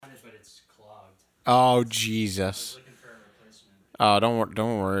it's clogged. Oh, Jesus. Looking for a replacement. Oh,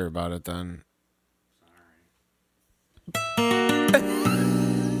 don't worry about it then.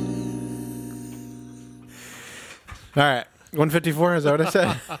 All right. 154, is that what I said?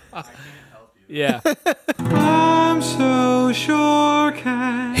 I can't help you. Yeah. I'm so sure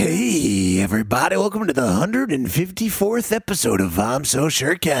can. Hey, everybody. Welcome to the 154th episode of I'm So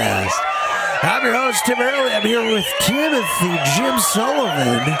Surecast. I'm your host, Tim Early. I'm here with Timothy Jim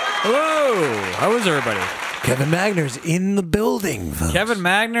Sullivan. Hello. How is everybody? Kevin Magner's in the building, folks. Kevin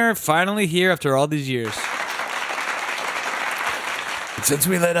Magner finally here after all these years. Since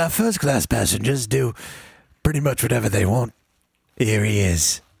we let our first-class passengers do pretty much whatever they want, here he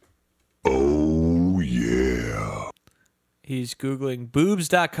is. Oh, yeah. He's Googling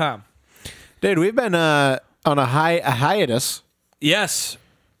boobs.com. Dude, we've been on a hiatus Yes.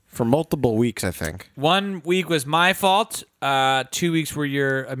 for multiple weeks, I think. 1 week was my fault. 2 weeks were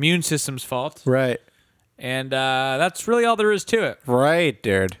your immune system's fault. Right. And that's really all there is to it. Right,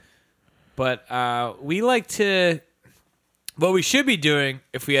 dude. But we like to... What we should be doing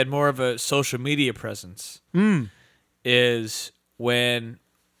if we had more of a social media presence is when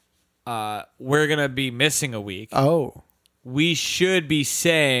we're going to be missing a week, Oh. we should be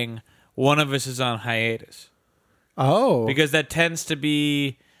saying one of us is on hiatus. Oh. Because that tends to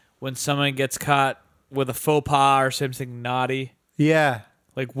be when someone gets caught with a faux pas or something naughty, Yeah.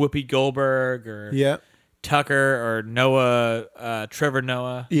 like Whoopi Goldberg or Yeah. Tucker or Noah, Trevor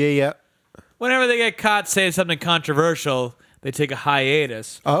Noah. Yeah. Whenever they get caught saying something controversial, they take a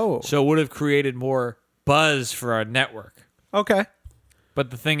hiatus. Oh. So it would have created more buzz for our network. Okay. But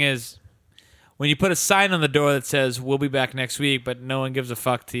the thing is, when you put a sign on the door that says, we'll be back next week, but no one gives a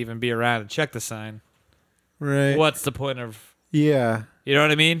fuck to even be around and check the sign, Right. what's the point of... Yeah. You know what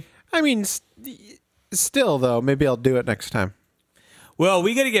I mean? I mean, still, though, maybe I'll do it next time. Well,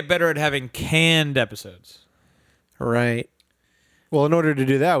 we got to get better at having canned episodes. Right. Well, in order to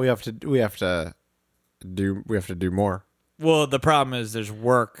do that, we have to do more. Well, the problem is there's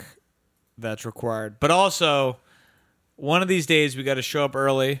work that's required. But also, one of these days we got to show up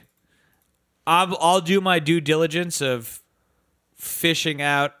early. I'll do my due diligence of fishing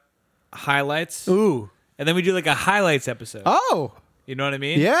out highlights. Ooh. And then we do like a highlights episode. Oh. You know what I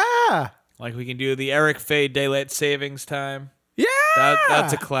mean? Yeah. Like we can do the Eric Faye Daylight Savings Time. Yeah.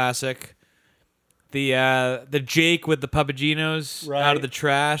 That's a classic. The Jake with the Papagenos Right. out of the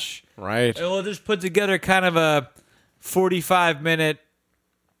trash. Right. And we'll just put together kind of a 45-minute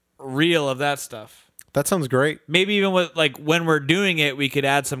reel of that stuff. That sounds great. Maybe even with like when we're doing it, we could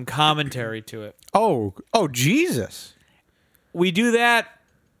add some commentary to it. Oh, Jesus. We do that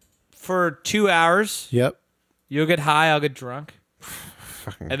for 2 hours. Yep. You'll get high, I'll get drunk.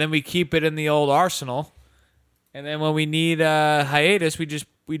 And then we keep it in the old arsenal. And then when we need a hiatus, we just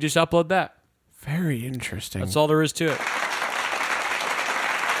upload that. Very interesting. That's all there is to it.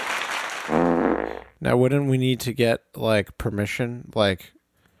 Now, wouldn't we need to get, like, permission? Like,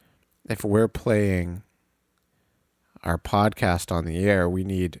 if we're playing our podcast on the air,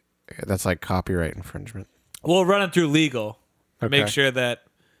 that's like copyright infringement. We'll run it through legal. Okay. Make sure that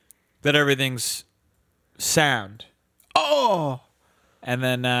everything's sound. Oh! And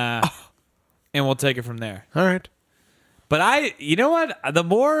then, and we'll take it from there. All right. But you know what? The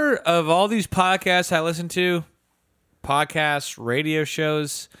more of all these podcasts I listen to, podcasts, radio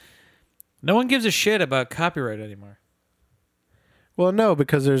shows, no one gives a shit about copyright anymore. Well, no,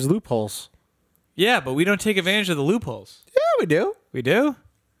 because there's loopholes. Yeah, but we don't take advantage of the loopholes. Yeah, we do. We do?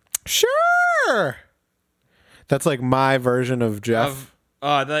 Sure. That's like my version of Jeff.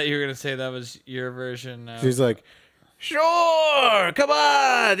 I thought you were going to say that was your version. He's like, sure, come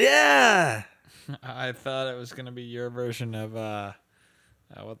on, yeah. I thought it was going to be your version of,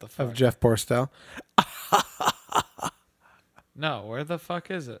 what the fuck? Of Jeff Borstel. No, where the fuck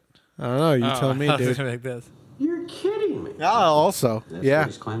is it? I don't know. You tell me, I was dude. gonna make this. You're kidding me. Also, That's yeah. what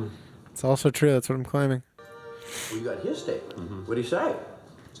he's claiming. It's also true. That's what I'm claiming. Well, you got his statement. What'd he say?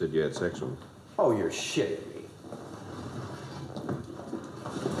 Said you had sex with him. Oh, you're shitting me.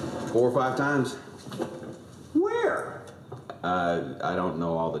 4 or 5 times. Where? I don't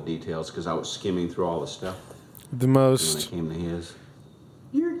know all the details because I was skimming through all the stuff The when most it came to his.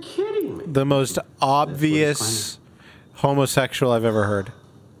 You're kidding me. obvious homosexual I've ever heard.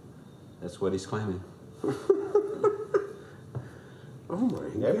 That's what he's claiming. Oh my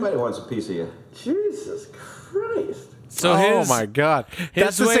God. Everybody wants a piece of you. Jesus Christ. So Oh my god.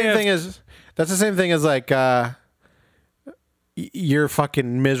 That's the way same of- thing as like you're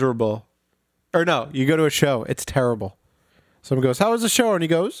fucking miserable. Or no, you go to a show, it's terrible. Someone goes, "How was the show?" And he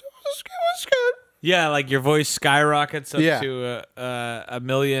goes, "It was good. Yeah, like your voice skyrockets up Yeah. to a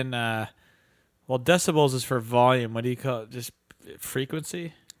million. Well, decibels is for volume. What do you call it? Just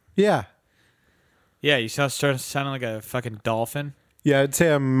frequency? Yeah. Yeah, you start sounding like a fucking dolphin. Yeah, I'd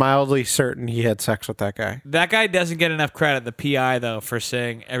say I'm mildly certain he had sex with that guy. That guy doesn't get enough credit, the PI, though, for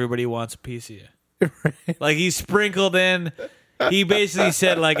saying everybody wants a piece of you. Like, he sprinkled in. He basically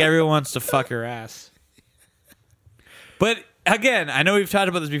said, like, everyone wants to fuck your ass. But, again, I know we've talked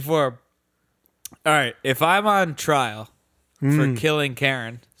about this before. All right, if I'm on trial for killing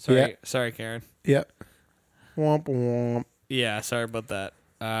Karen. Sorry, Karen. Yep. Womp womp. Yeah, sorry about that.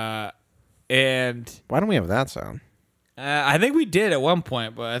 And Why don't we have that sound? I think we did at one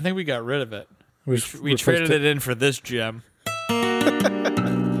point, but I think we got rid of it. We traded it in for this gem.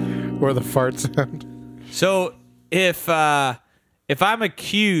 Or the fart sound. So if I'm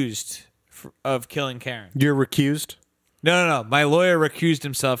accused of killing Karen, You're recused? no, my lawyer recused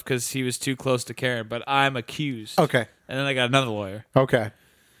himself because he was too close to Karen, but I'm accused. Okay. And then I got another lawyer. Okay.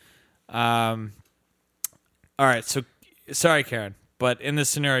 All right, so sorry, Karen, but in this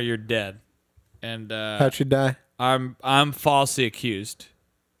scenario, you're dead, and How'd you die? I'm falsely accused,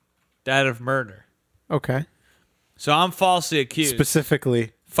 died of murder. Okay. So I'm falsely accused.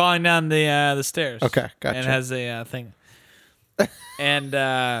 Specifically. Falling down the stairs. Okay, gotcha. And has a thing. And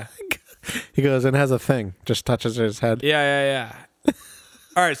He goes and has a thing. Just touches his head. yeah.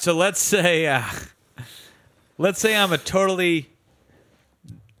 All right, so let's say I'm a totally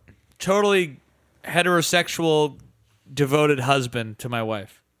heterosexual, devoted husband to my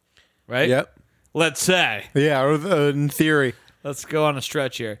wife, right? Yep. Let's say. Yeah, or in theory. Let's go on a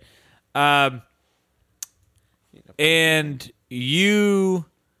stretch here. And you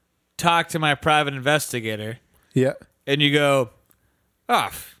talk to my private investigator, Yeah. and you go, "Oh,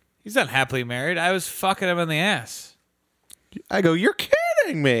 he's not happily married. I was fucking him in the ass." I go, you're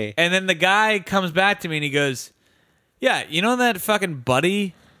kidding me. And then the guy comes back to me and he goes, "Yeah, you know that fucking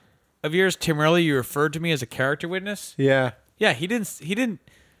buddy of yours, Tim Riley, you referred to me as a character witness? Yeah. Yeah, he didn't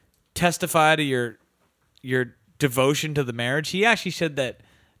testify to your devotion to the marriage. He actually said that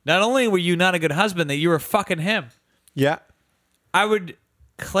not only were you not a good husband, that you were fucking him." Yeah. I would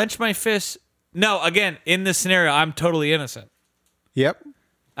clench my fist. No, again, in this scenario, I'm totally innocent. Yep.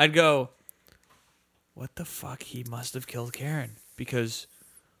 I'd go, what the fuck? He must have killed Karen. Because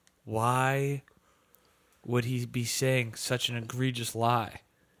why would he be saying such an egregious lie?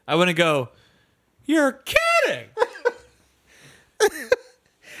 I wouldn't go, you're kidding.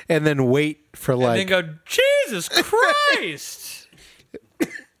 And then wait for And then go, Jesus Christ.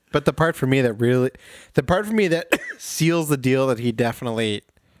 But the part for me that seals the deal that he definitely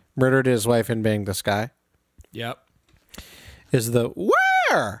murdered his wife and banged this guy Yep. is the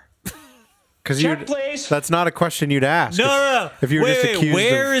where? Because please. that's not a question you'd ask. No. If you were just accused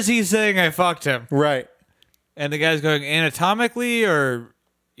where of, is he saying I fucked him? right. And the guy's going anatomically or,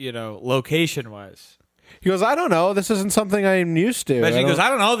 location-wise? He goes, I don't know. This isn't something I'm used to. Imagine he goes, I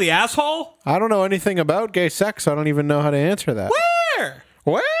don't know, the asshole? I don't know anything about gay sex. So I don't even know how to answer that. Where?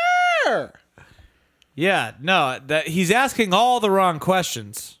 Where? Yeah, no, that he's asking all the wrong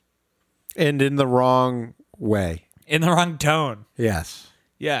questions And in the wrong way. in the wrong tone. Yes.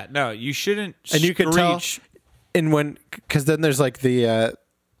 Yeah, no, you shouldn't And you can tell, screech. and because then there's like the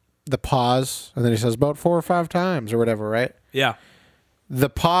pause, and then he says about 4 or 5 times or whatever, right? Yeah, The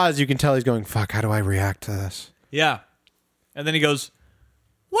pause, you can tell he's going, fuck, how do I react to this? yeah. And then he goes,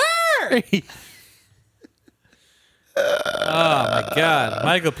 where? Oh, my God.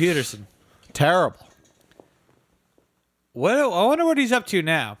 Michael Peterson. Terrible. I wonder what he's up to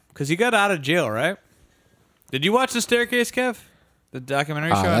now, because he got out of jail, right? Did you watch The Staircase, Kev? The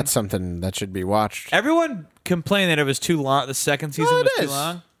documentary show? That's something that should be watched. Everyone complained that it was too long. The second season Well, was it too is.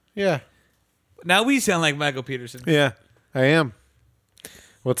 long. Yeah. Now we sound like Michael Peterson. Yeah, I am.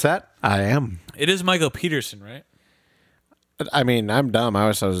 What's that? I am. It is Michael Peterson, right? I mean, I'm dumb.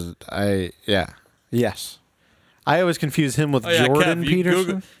 Yes. I always confuse him with Jordan Kev, you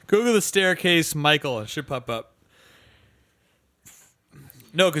Peterson. Google The Staircase Michael. It should pop up.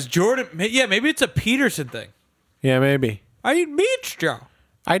 No, because Jordan... Yeah, maybe it's a Peterson thing. Yeah, maybe. I eat meat, Joe.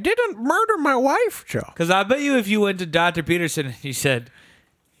 I didn't murder my wife, Joe. Because I bet you if you went to Dr. Peterson and he said...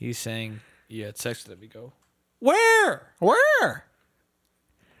 He's saying you had sex with him, you go... Where? Where?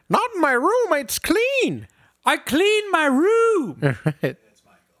 Not in my room. It's clean. I cleaned my room. Right.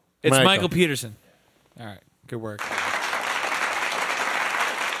 It's Michael. Michael Peterson. All right. Good work.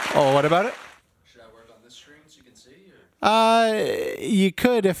 Oh, what about it? Should I work on this screen so you can see? Or? You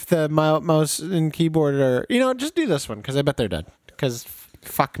could if the mouse and keyboard are... just do this one, because I bet they're dead. Because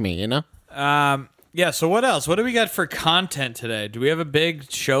fuck me, Yeah, so what else? What do we got for content today? Do we have a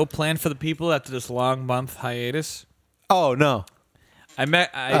big show planned for the people after this long month hiatus? Oh no.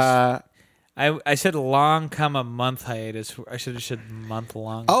 I said long, month hiatus. I should have said month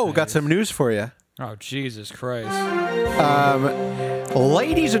long. Oh, hiatus. got some news for you. Oh, Jesus Christ.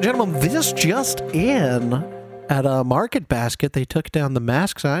 Ladies and gentlemen, this just in. At a Market Basket, they took down the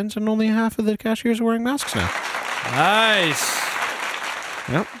mask signs, and only half of the cashiers are wearing masks now. Nice.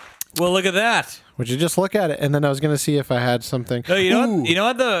 Yep. Well, look at that. Would you just look at it? And then I was going to see if I had something. No, you Ooh. know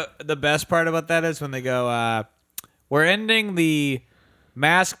what the best part about that is when they go, we're ending the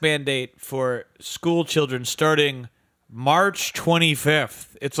mask mandate for school children starting March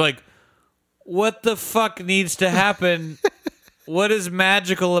 25th. It's like, what the fuck needs to happen? What is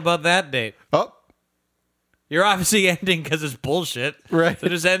magical about that date? Oh, You're obviously ending because it's bullshit. Right. So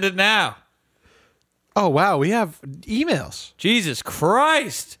just end it now. oh wow, we have emails. Jesus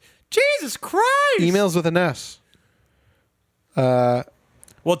Christ. Jesus Christ. Emails with an S. Well,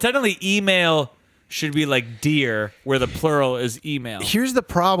 technically, email should be like dear, where the plural is email. Here's the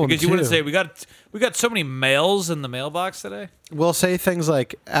problem, Because you too. wouldn't say we got so many mails in the mailbox today. We'll say things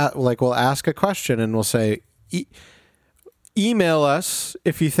like we'll ask a question and we'll say, email us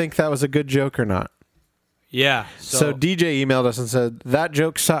if you think that was a good joke or not. Yeah. So DJ emailed us and said, that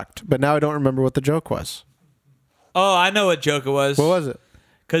joke sucked, but now I don't remember what the joke was. Oh, I know what joke it was. What was it?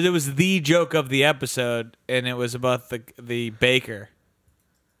 Because it was the joke of the episode, and it was about the baker.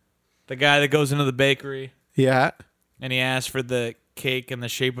 The guy that goes into the bakery, Yeah. and he asks for the cake in the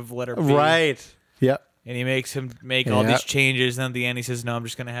shape of letter B. Right. Yep. And he makes him make all Yep. these changes, and at the end he says, no, I'm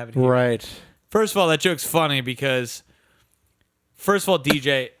just going to have it here. Right. First of all, that joke's funny because, first of all,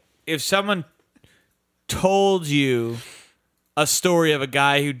 DJ, if someone told you a story of a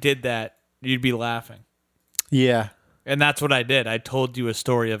guy who did that, you'd be laughing. Yeah. And that's what I did. I told you a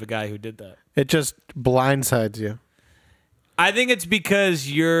story of a guy who did that. It just blindsides you. I think it's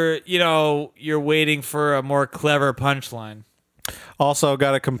because you're waiting for a more clever punchline. Also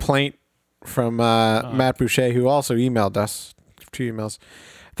got a complaint from Matt Boucher, who also emailed us, 2 emails,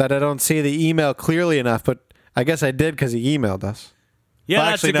 that I don't see the email clearly enough, but I guess I did because he emailed us. Yeah, Well,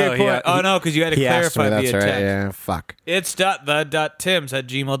 that's actually, a good no, point. Oh, no, because you had to He asked clarify me, via that's right. text. Yeah, fuck. It's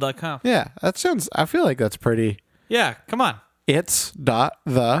 .the.tims@gmail.com. Yeah, that sounds, I feel like that's pretty. Yeah, come on. It's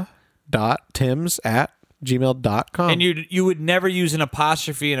 .the.tims@gmail.com. And you would never use an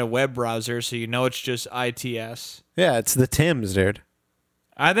apostrophe in a web browser, so you know it's just ITS. Yeah, it's the Tims, dude.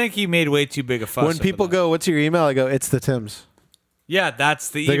 I think he made way too big a fuss. When over people that. go, what's your email? I go, it's the Tims. Yeah, that's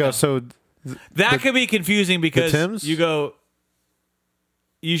the They email. go, so That could be confusing because Tims? you go.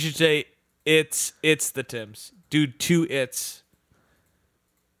 You should say it's the Tims. Do 2 it's.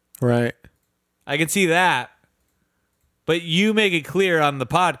 right. I can see that, but you make it clear on the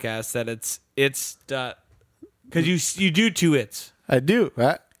podcast that it's because you do 2 it's. I do.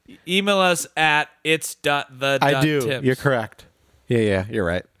 Email us at it's.the. I do. Tims. You're correct. Yeah, you're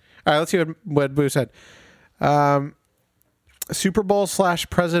right. All right, let's see what Boo said. Super Bowl /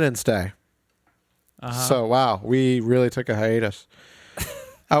 President's Day. So, wow, we really took a hiatus.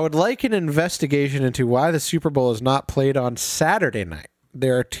 I would like an investigation into why the Super Bowl is not played on Saturday night.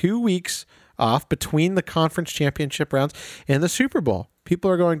 There are 2 weeks off between the conference championship rounds and the Super Bowl. People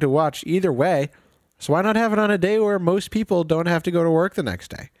are going to watch either way, so why not have it on a day where most people don't have to go to work the next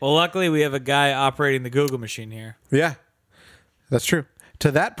day? Well, luckily we have a guy operating the Google machine here. Yeah, that's true.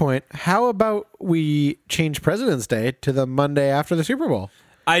 To that point, how about we change President's Day to the Monday after the Super Bowl?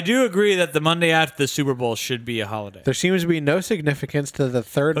 I do agree that the Monday after the Super Bowl should be a holiday. There seems to be no significance to the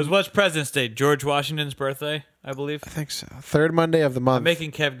third. Because what's President's Day? George Washington's birthday, I believe. I think so. Third Monday of the month. I'm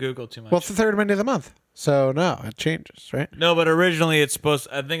making Kev Google too much. Well, it's the third Monday of the month, so no, it changes, right? No, but originally I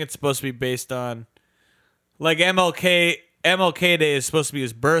think it's supposed to be based on, like MLK. MLK Day is supposed to be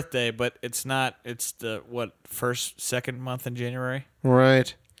his birthday, but it's not. It's the second month in January.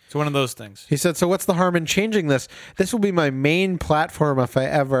 Right. It's one of those things. He said, so what's the harm in changing this? This will be my main platform if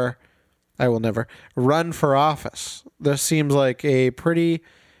I will never run for office. This seems like a pretty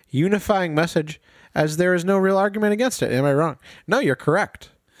unifying message, as there is no real argument against it. Am I wrong? No, you're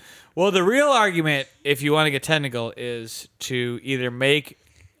correct. Well, the real argument, if you want to get technical, is to either make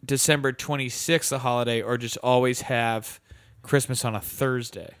December 26th a holiday or just always have Christmas on a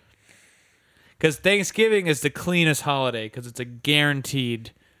Thursday. Because Thanksgiving is the cleanest holiday because it's a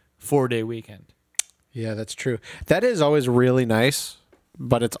guaranteed 4-day weekend. Yeah, that's true. That is always really nice,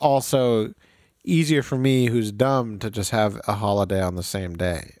 but it's also easier for me, who's dumb, to just have a holiday on the same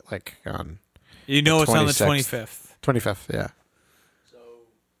day, like on You know it's on the 26th. 25th, yeah. So,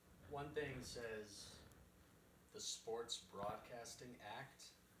 one thing says the Sports Broadcasting Act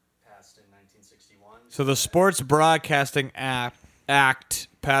passed in 1961. So the Sports Broadcasting Act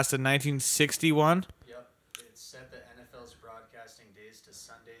passed in 1961. Yep. It set the NFL's broadcasting days to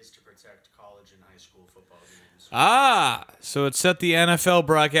Sundays to protect college and high school football games. So it set the NFL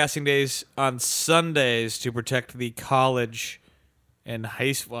broadcasting days on Sundays to protect the college and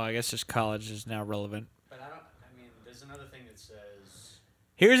high school. Well, I guess just college is now relevant. But I mean, there's another thing that says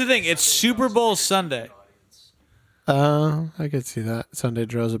Here's the thing. It's Super Bowl Sunday. audience. I could see that. Sunday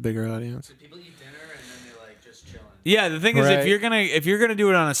draws a bigger audience. So people eat dinner and then they like just chilling. Yeah, the thing is, Right. if you're gonna do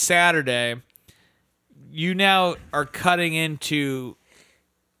it on a Saturday, you now are cutting into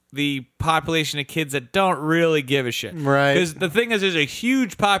the population of kids that don't really give a shit. Right. Because the thing is, there's a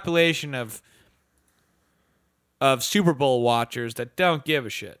huge population of Super Bowl watchers that don't give a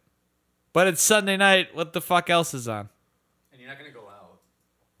shit. But it's Sunday night. What the fuck else is on? And you're not gonna go out.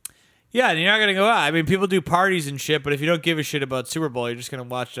 Yeah, and you're not gonna go out. I mean, people do parties and shit, but if you don't give a shit about Super Bowl, you're just gonna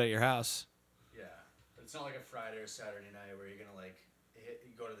watch it at your house. Yeah. But it's not like a Friday or Saturday night where you're gonna like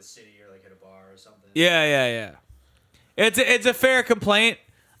go to the city or like hit a bar or something. Yeah. It's a fair complaint.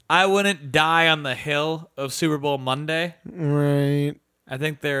 I wouldn't die on the hill of Super Bowl Monday. Right. I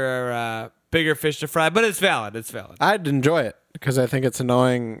think there are bigger fish to fry, but it's valid. It's valid. I'd enjoy it because I think it's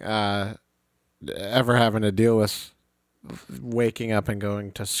annoying ever having to deal with waking up and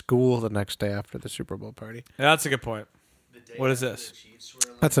going to school the next day after the Super Bowl party. That's a good point. The day What is after this? the Chiefs were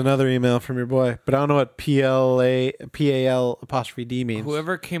That's another email from your boy, but I don't know what PAL''D means.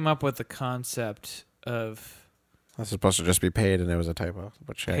 Whoever came up with the concept of That's supposed to just be paid, and it was a typo.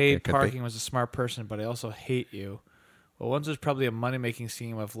 Which it paid could be. parking was a smart person, but I also hate you. Well, once was probably a money-making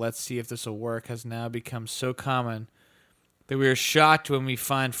scheme of let's see if this will work has now become so common that we are shocked when we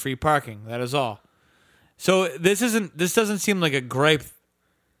find free parking. That is all. So this doesn't seem like a gripe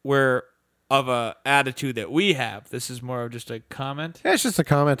where of a attitude that we have. This is more of just a comment. Yeah, it's just a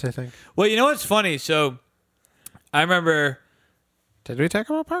comment, I think. Well, you know what's funny? So I remember Did we talk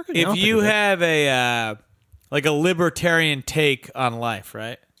about parking? I if don't think you we did. have a like a libertarian take on life,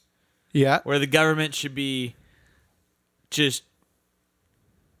 right? Yeah. Where the government should be just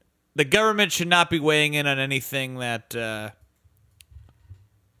the government should not be weighing in on anything that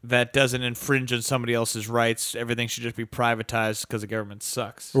that doesn't infringe on somebody else's rights. Everything should just be privatized because the government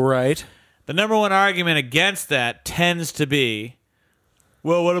sucks. Right. The number one argument against that tends to be,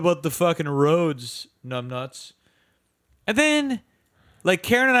 well, what about the fucking roads, numbnuts? And then, like,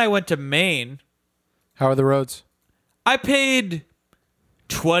 Karen and I went to Maine. How are the roads? I paid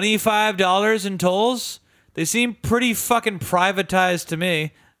 $25 in tolls. They seem pretty fucking privatized to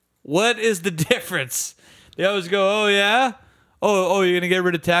me. What is the difference? They always go, oh, yeah? Oh, you're going to get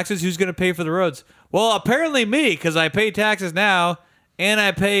rid of taxes? Who's going to pay for the roads? Well, apparently me, because I pay taxes now, and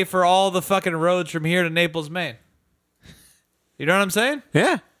I pay for all the fucking roads from here to Naples, Maine. You know what I'm saying?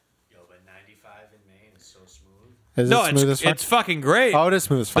 Yeah. Yo, but 95 in Maine is so smooth. Is No, it smooth as fuck? it's fucking great. Oh, it is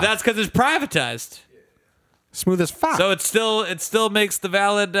smooth as fuck. But that's because it's privatized. smooth as fuck. So it still makes the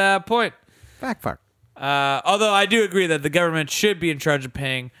valid point. fuck. Although I do agree that the government should be in charge of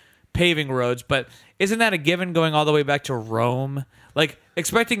paving roads, but isn't that a given going all the way back to Rome? Like,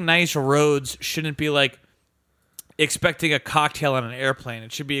 expecting nice roads shouldn't be like expecting a cocktail on an airplane.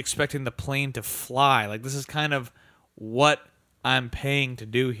 It should be expecting the plane to fly. Like, this is kind of what I'm paying to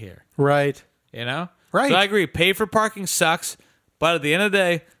do here. Right. You know? Right. So I agree. Pay for parking sucks, but at the end of the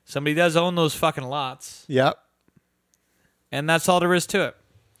day, somebody does own those fucking lots, Yep. and that's all there is to it.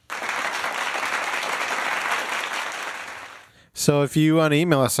 So if you want to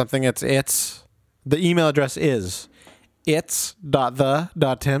email us something, the email address is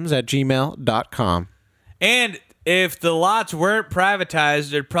its.the.tims@gmail.com. And if the lots weren't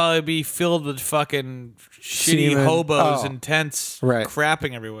privatized, they'd probably be filled with fucking shitty Semen. hobos Oh. and tents Right.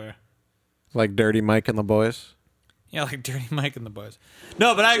 crapping everywhere. Like Dirty Mike and the boys. Yeah, like Dirty Mike and the boys.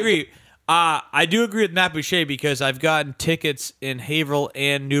 No, but I agree. I do agree with Matt Boucher because I've gotten tickets in Haverhill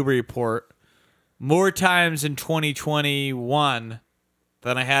and Newburyport more times in 2021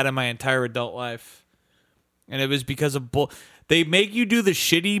 than I had in my entire adult life. And it was because of they make you do the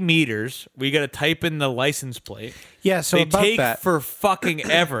shitty meters. We got to type in the license plate. Yeah, so They about take that. for fucking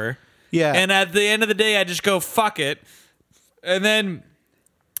ever. Yeah. And at the end of the day, I just go, fuck it. And then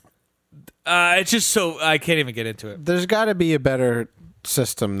it's just so, I can't even get into it. There's got to be a better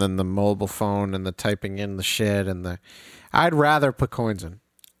system than the mobile phone and the typing in the shit and the. I'd rather put coins in.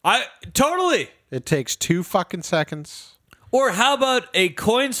 Totally. It takes 2 fucking seconds. Or how about a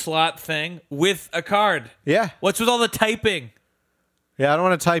coin slot thing with a card? Yeah. What's with all the typing? Yeah, I don't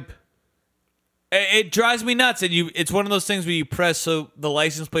want to type. It drives me nuts. And it's one of those things where you press, so the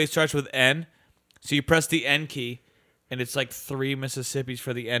license plate starts with N. So you press the N key. and it's like 3 Mississippis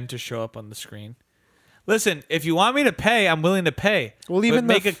for the end to show up on the screen. Listen, if you want me to pay, I'm willing to pay. Well, but even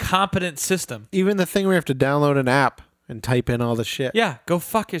make the a competent system. Even the thing where you have to download an app and type in all the shit. Yeah, go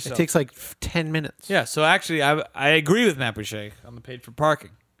fuck yourself. It takes like 10 minutes. Yeah, so actually, I agree with Matt Boucher on the paid for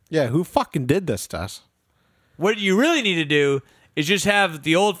parking. Yeah, who fucking did this to us? What you really need to do is just have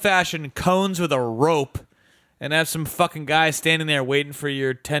the old-fashioned cones with a rope and have some fucking guy standing there waiting for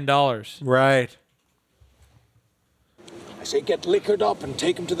your $10. Right. I say get liquored up and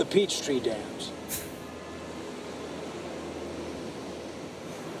take him to the Peachtree Dams.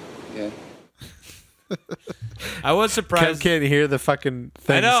 Yeah. I was Kev surprised. can't hear the fucking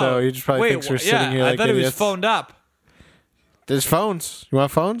thing, I know. so he just probably thinks we're sitting here I like thought he was idiots. phoned up. There's phones. You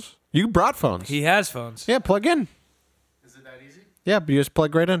want phones? You brought phones. He has phones. Yeah, plug in. Is it that easy? Yeah, but you just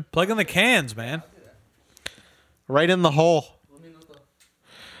plug right in. Plug in the cans, man. Right in the hole. Let me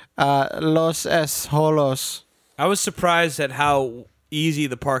know the... Los es holos. I was surprised at how easy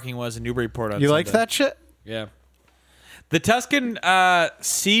the parking was in Newburyport on You like Sunday. that shit? Yeah. The Tuscan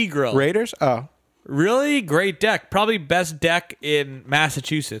Sea Grill. Raiders? Oh. Really great deck. Probably best deck in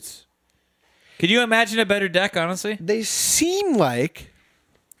Massachusetts. Could you imagine a better deck, honestly? They seem like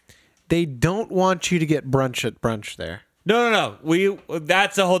they don't want you to get brunch at brunch there. No.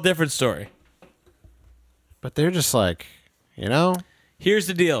 That's a whole different story. But they're just like, you know? Here's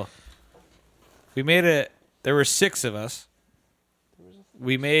the deal. There were 6 of us.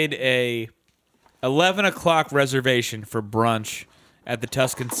 We made a 11 o'clock reservation for brunch at the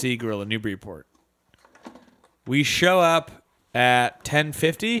Tuscan Sea Grill in Newburyport. We show up at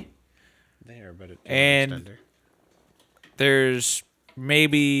 10:50. There, but And there's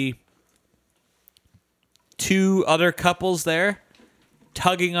maybe 2 other couples there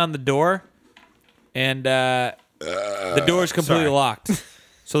tugging on the door, and the door's completely locked.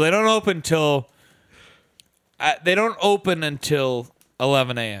 So they don't open till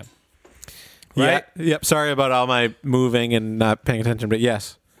 11 a.m. Right? Yeah. Yep. Sorry about all my moving and not paying attention, but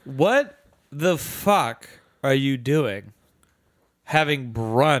yes. What the fuck are you doing having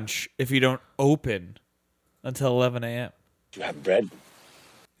brunch if you don't open until 11 a.m.? You have bread?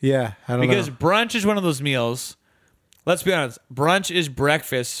 Yeah, I don't Because know. brunch is one of those meals. Let's be honest. Brunch is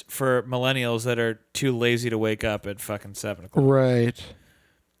breakfast for millennials that are too lazy to wake up at fucking 7 o'clock. Right.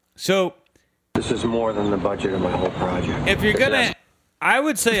 So This is more than the budget of my whole project. if you're going to, I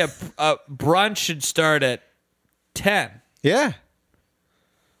would say a brunch should start at 10. Yeah.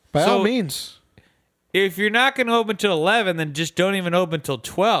 By So- all means. If you're not going to open till 11, then just don't even open till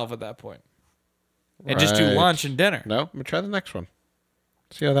 12 at that point. And just do Right. lunch and dinner. No, I'm going to try the next one.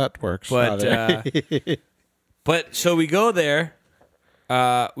 See how that works. But but so we go there.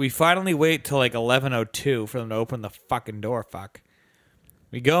 We finally wait till like 11:02 for them to open the fucking door. Fuck.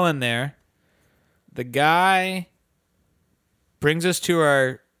 We go in there. The guy brings us to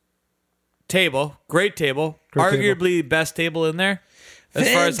our table. Great table. Great Arguably best table in there. As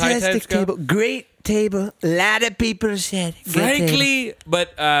far as high types go. Great table. A lot of people said. Frankly,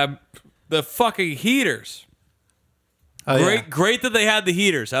 but the fucking heaters. Oh, yeah. Great that they had the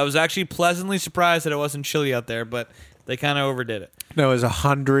heaters. I was actually pleasantly surprised that it wasn't chilly out there, but they kind of overdid it. No, it was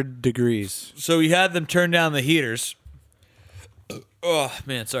 100 degrees. So we had them turn down the heaters. Oh,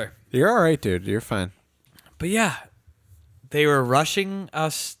 man, sorry. You're all right, dude. You're fine. But yeah, they were rushing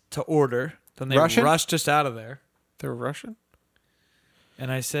us to order. Then they Russian? rushed us out of there. They're Russian?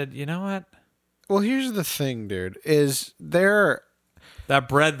 And I said, you know what? Well, here's the thing, dude. Is there... That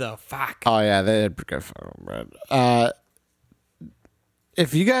bread, though, fuck. Oh, yeah, they had good fucking bread.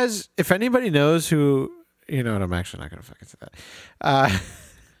 If anybody knows who... You know what? I'm actually not going to fucking say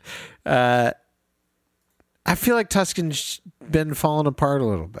that. I feel like Tuscan's been falling apart a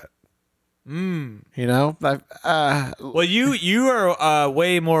little bit. You know? Well, you are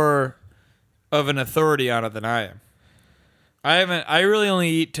way more of an authority on it than I am. I really only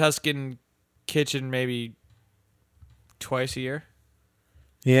eat Tuscan Kitchen maybe twice a year.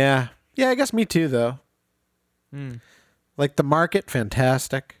 Yeah. Yeah, I guess me too, though. Like the market,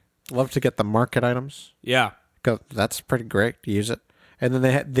 fantastic. Love to get the market items. Yeah. That's pretty great to use it. And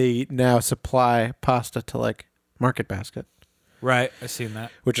then they now supply pasta to like Market Basket, Right. I seen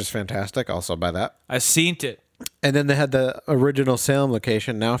that. which is fantastic. Also buy that. I seen it. And then they had the original Salem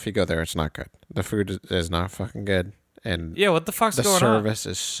location. Now if you go there, it's not good. The food is not fucking good. And Yeah, what the fuck's the going on? service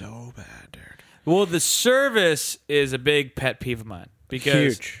is so bad, dude. Well, the service is a big pet peeve of mine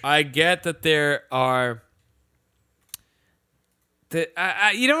because Huge. I get that there are.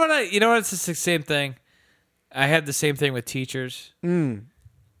 You know what? It's the same thing. I had the same thing with teachers.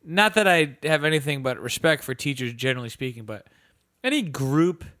 Not that I have anything but respect for teachers, generally speaking, but any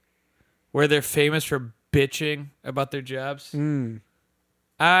group where they're famous for bitching about their jobs,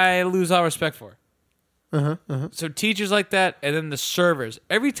 I lose all respect for. So teachers like that, and then the servers.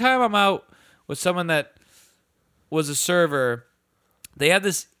 Every time I'm out with someone that was a server, they have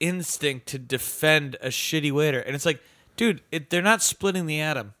this instinct to defend a shitty waiter, and it's like, dude, they're not splitting the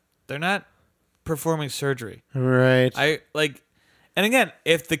atom. They're not performing surgery. Right. And again,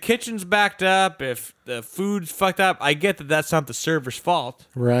 if the kitchen's backed up, if the food's fucked up, I get that that's not the server's fault.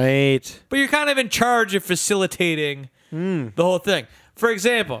 Right. But you're kind of in charge of facilitating the whole thing. For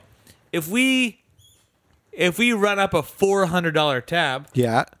example, if we run up a $400 tab,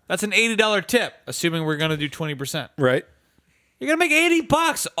 Yeah. that's an $80 tip, assuming we're going to do 20%. Right. You're going to make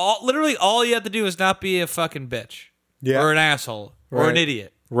 $80. Literally all you have to do is not be a fucking bitch. Yeah. Or an asshole. Or an Right.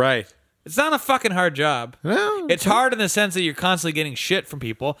 idiot. Right. It's not a fucking hard job. No. It's hard in the sense that you're constantly getting shit from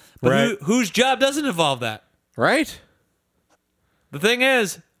people. But Right. whose job doesn't involve that? Right. The thing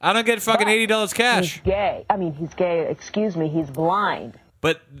is, I don't get fucking $80 cash. He's gay. I mean, he's gay. Excuse me. He's blind.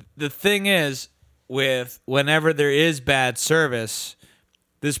 But the thing is, with whenever there is bad service,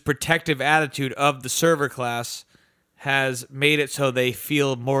 this protective attitude of the server class has made it so they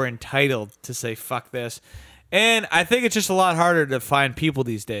feel more entitled to say, fuck this. And I think it's just a lot harder to find people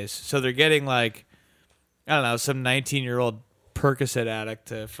these days. So they're getting like, I don't know, some 19-year-old Percocet addict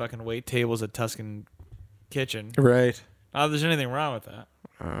to fucking wait tables at Tuscan Kitchen. Right. Not that there's anything wrong with that.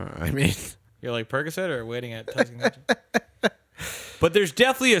 I mean, You're like Percocet or waiting at Tuscan Kitchen? But there's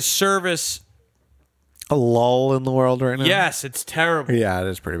definitely a service. a lull in the world right now. Yes, it's terrible. Yeah, it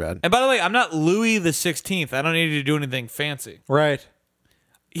is pretty bad. And by the way, I'm not Louis the 16th. I don't need you to do anything fancy. Right.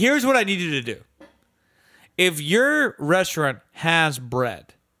 Here's what I need you to do. If your restaurant has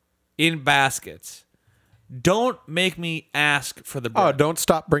bread in baskets, don't make me ask for the bread. Oh, don't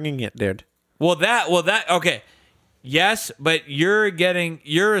stop bringing it, dude. Okay. Yes, but you're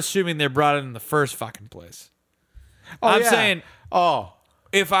assuming they're brought in the first fucking place. I'm saying,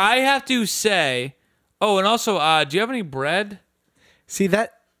 if I have to say, oh, and also, do you have any bread? See,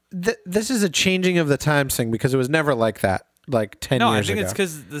 this is a changing of the times thing because it was never like that, like 10 No, years I think ago. it's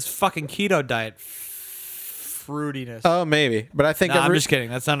because this fucking keto diet fruitiness. Oh, maybe. But I think No, I'm just kidding.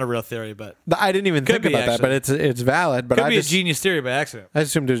 That's not a real theory, but I didn't even Could think be, about that, but it's valid. But could I be just, a genius theory by accident. I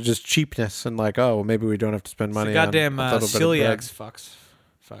assumed it was just cheapness and like, oh, maybe we don't have to spend money The goddamn on a little bit of bread. celiacs fucks.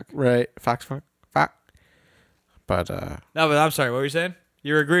 Fuck. Right. Fuck. But No, but I'm sorry. What were you saying?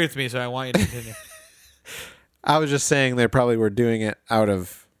 You agreeing with me, so I want you to continue. I was just saying they probably were doing it out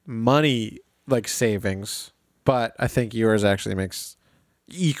of money, like savings. But I think yours actually makes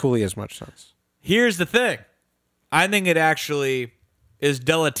equally as much sense. Here's the thing. I think it actually is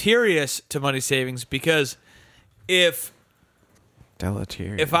deleterious to money savings because if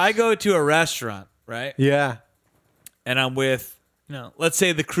Deleterious. I go to a restaurant, right, Yeah. and I'm with, let's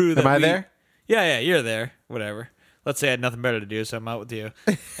say the crew that Am I there? Yeah, you're there. Whatever. Let's say I had nothing better to do, so I'm out with you.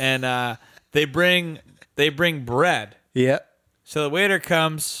 And they bring bread. Yep. So the waiter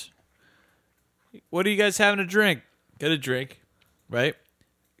comes. What are you guys having to drink? Get a drink, right?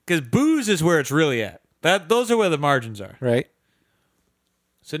 Because booze is where it's really at. Those are where the margins are. Right.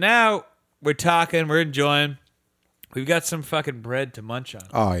 So now we're talking, we're enjoying. We've got some fucking bread to munch on.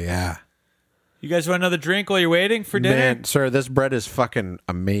 Oh, yeah. You guys want another drink while you're waiting for dinner? Man, sir, this bread is fucking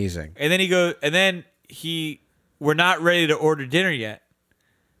amazing. And then we're not ready to order dinner yet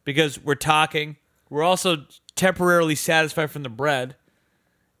because we're talking. We're also temporarily satisfied from the bread,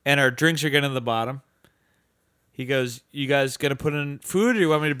 and our drinks are getting to the bottom. He goes, "You guys gonna put in food, or you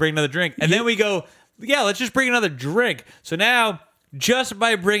want me to bring another drink?" And then we go, "Yeah, let's just bring another drink." So now, just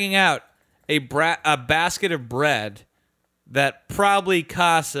by bringing out a basket of bread that probably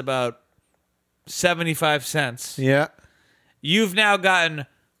costs about 75 cents, Yeah. you've now gotten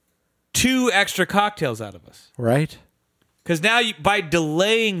 2 extra cocktails out of us. Right. Because now, by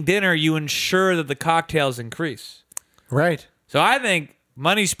delaying dinner, you ensure that the cocktails increase. Right. So I think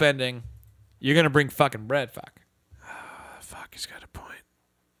money spending, you're going to bring fucking bread, fuck. Fuck, he's got a point.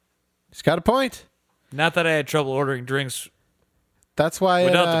 He's got a point. Not that I had trouble ordering drinks That's why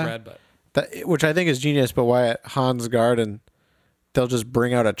without the bread, but which I think is genius, but why at Hans Garden they'll just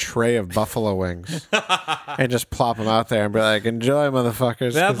bring out a tray of buffalo wings and just plop them out there and be like, "Enjoy,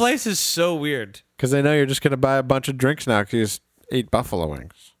 motherfuckers." that place is so weird. Because they know you're just going to buy a bunch of drinks now because you just ate buffalo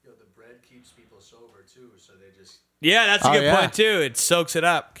wings. The bread keeps people sober too, so they just. Yeah, that's a Oh, good yeah. point, too. It soaks it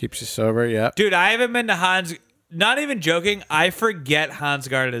up. Keeps you sober, yeah. Dude, I haven't been to Hans. Not even joking. I forget Hans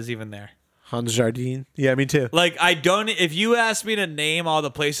Garden is even there. Hans Jardin. Yeah, me too. Like, I don't. If you asked me to name all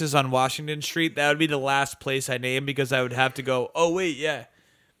the places on Washington Street, that would be the last place I name because I would have to go, oh, wait, yeah.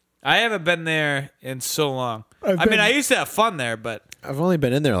 I haven't been there in so long. I mean, I used to have fun there, but I've only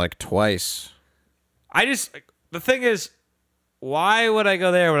been in there like twice. the thing is, why would I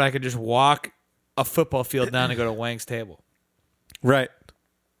go there when I could just walk a football field down and go to Wang's table? Right.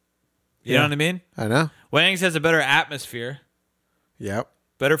 You know what I mean? I know. Wang's has a better atmosphere, Yep.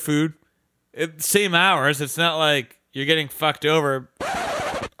 better food. Same hours. It's not like you're getting fucked over.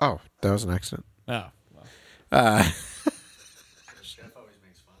 Oh, that was an accident. Oh. Chef always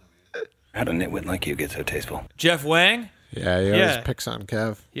makes fun of me. How did a nitwit like you get so tasteful? Jeff Wang, Yeah, he always picks on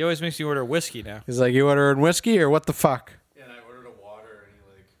Kev. he always makes you order whiskey now. He's like, you ordering whiskey or what the fuck? Yeah, and I ordered a water, and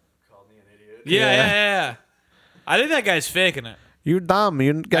he called me an idiot. Yeah. I think that guy's faking it. You dumb.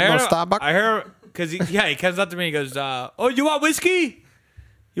 You got no Starbucks? I heard because he comes up to me and he goes, "Oh, you want whiskey?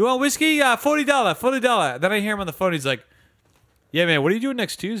 You want whiskey? $40. Then I hear him on the phone. He's like, "Yeah, man, what are you doing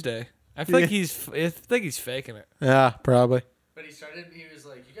next Tuesday?" I feel like he's faking it. Yeah, probably. But he was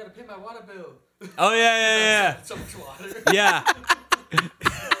like, you gotta pay my water bill. Oh yeah. So much water. Yeah.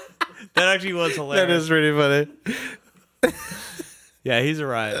 That actually was hilarious. That is pretty funny. Yeah, he's a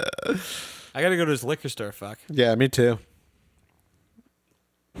riot. I gotta go to his liquor store. Fuck. Yeah, me too.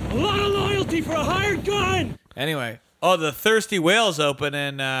 A lot of loyalty for a hired gun! Anyway, the Thirsty Whale's open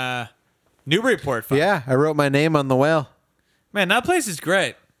in Newburyport. Fuck. Yeah, I wrote my name on the whale. Man, that place is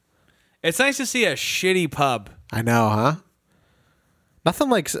great. It's nice to see a shitty pub. I know, huh? Nothing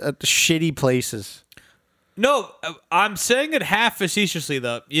like shitty places. No, I'm saying it half facetiously,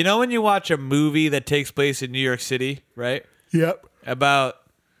 though. You know when you watch a movie that takes place in New York City, right? Yep. About,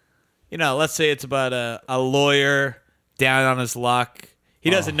 let's say it's about a lawyer down on his luck. He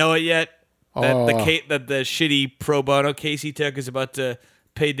doesn't know it yet. That the shitty pro bono case he took is about to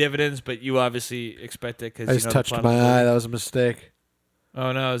pay dividends, but you obviously expect it because I just touched my eye. That was a mistake.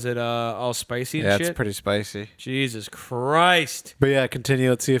 Oh no, is it all spicy and Yeah, shit? it's pretty spicy. Jesus Christ. But yeah, continue.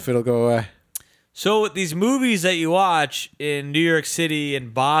 Let's see if it'll go away. So these movies that you watch in New York City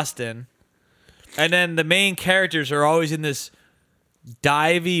and Boston, and then the main characters are always in this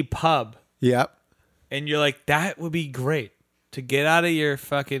divey pub, Yep. and you're like, that would be great to get out of your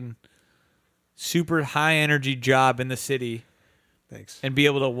fucking super high energy job in the city Thanks. and be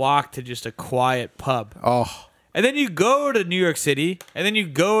able to walk to just a quiet pub. Oh, And then you go to New York City, and then you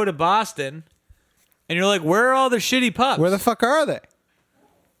go to Boston, and you're like, where are all the shitty pubs? where the fuck are they?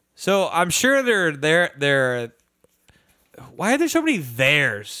 So I'm sure they're why are there so many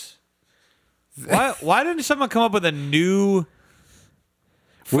theirs? Why didn't someone come up with a new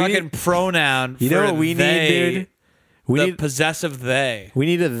fucking pronoun You for know what we they, need, dude? the possessive they? We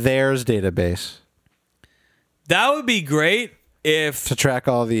need a theirs database That would be great if to track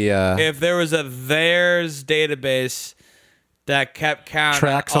all the if there was a theirs database that kept count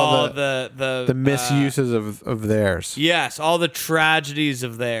Tracks on all all the the misuses of theirs. yes, all the tragedies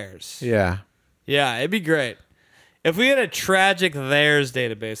of theirs. Yeah. Yeah, it'd be great. If we had a tragic theirs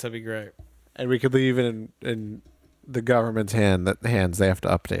database, that'd be great. And we could leave it in the government's hands. They have to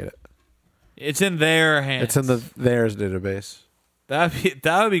update it. It's in their hands. It's in the theirs database. that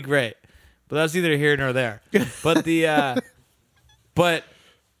would be great. But that's neither here nor there. But but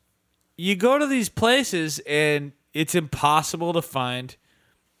you go to these places and it's impossible to find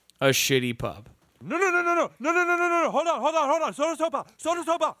a shitty pub. No. Hold on. Soda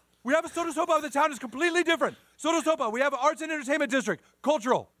Sopa. We have a Soda Sopa. The town is completely different. Soda Sopa. We have an arts and entertainment district.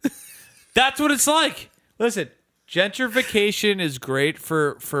 Cultural. That's what it's like. Listen, gentrification is great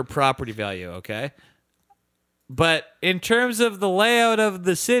for property value, okay? But in terms of the layout of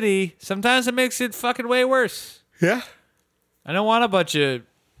the city, sometimes it makes it fucking way worse. Yeah. I don't want a bunch of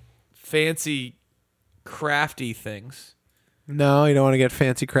fancy, crafty things. No, you don't want to get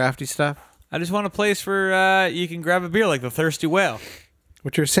fancy crafty stuff. I just want a place where you can grab a beer like the Thirsty Whale.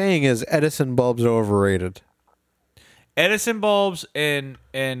 What you're saying is Edison bulbs are overrated. Edison bulbs and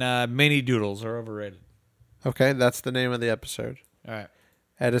mini doodles are overrated. Okay, that's the name of the episode. All right.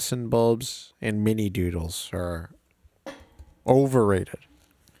 Edison bulbs and mini doodles are overrated.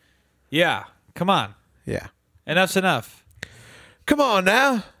 Yeah, come on. Yeah. Enough's enough. Come on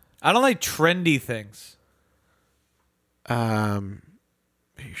now. I don't like trendy things. Are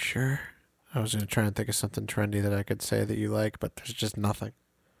you sure? I was going to try and think of something trendy that I could say that you like, but there's just nothing.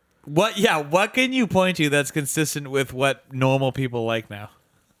 What? Yeah, what can you point to that's consistent with what normal people like now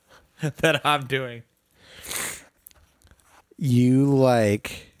that I'm doing? You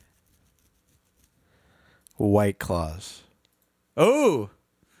like White Claws. Oh,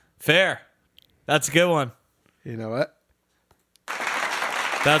 fair. That's a good one. You know what?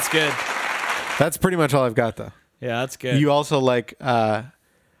 That's good. That's pretty much all I've got, though. Yeah, that's good. You also like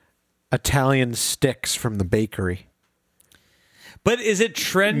Italian sticks from the bakery. But is it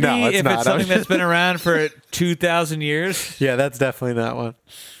trendy No, it's if not. it's something that's been around for 2,000 years? Yeah, that's definitely not one.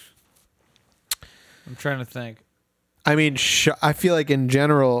 I'm trying to think. I mean, I feel like in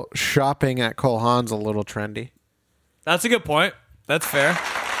general, shopping at Cole Haan's a little trendy. That's a good point. That's fair.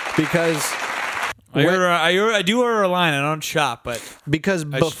 Because I do order a line. I don't shop, but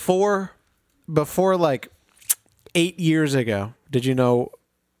before like 8 years ago, did you know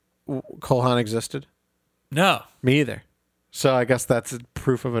Cole Haan existed? No, Me either. So I guess that's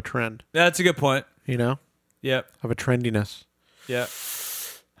proof of a trend. that's a good point. You know, Yep, of a trendiness. yep.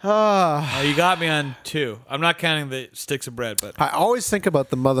 Ah. Oh, you got me on 2. I'm not counting the sticks of bread, but I always think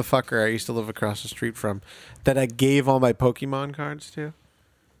about the motherfucker I used to live across the street from that I gave all my Pokemon cards to.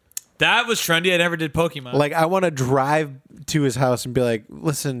 that was trendy. I never did Pokemon. Like, I want to drive to his house and be like,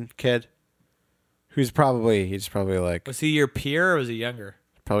 listen, kid, he's probably like, was he your peer or was he younger?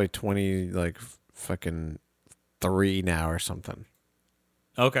 probably 20, like fucking 3 now or something.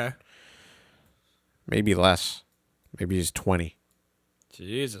 Okay. Maybe less. Maybe he's 20.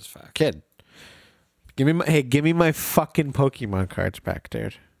 Jesus fuck. Kid, give me my fucking Pokemon cards back,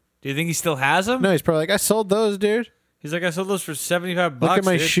 dude. Do you think he still has them? No, he's probably like, I sold those, dude. He's like, I sold those for $75. Look at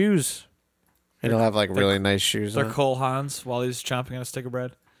my dude. shoes. And he'll have like really nice shoes They're on. Cole Haan's while he's chomping on a stick of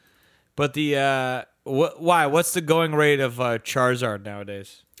bread. But the why? What's the going rate of Charizard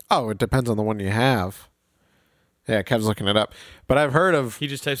nowadays? Oh, it depends on the one you have. Yeah, Kev's looking it up. But I've heard of He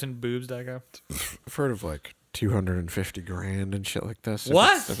just types in boobs.com. like 250 grand and shit like this.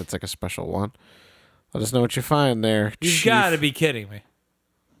 What? If it's like a special one. Let us know what you find there. You've Chief. got to be kidding me.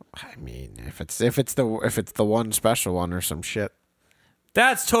 I mean, if it's the one special one or some shit.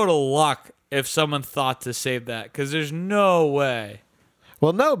 That's total luck if someone thought to save that, because there's no way.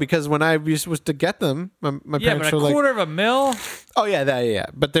 Well, no, because when I was to get them, my Yeah, parents but were a quarter like, of a mil? "Oh yeah, yeah."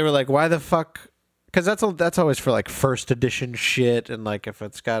 But they were like, "Why the fuck?" Because that's always for like first edition shit, and like if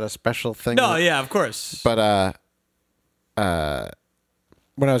it's got a special thing. No, yeah, of course. But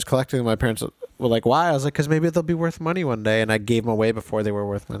when I was collecting them, my parents were like, "Why?" I was like, "Because maybe they'll be worth money one day," and I gave them away before they were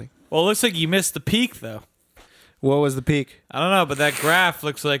worth money. Well, it looks like you missed the peak, though. What was the peak? I don't know, but that graph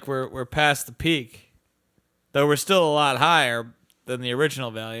looks like we're past the peak. Though we're still a lot higher than the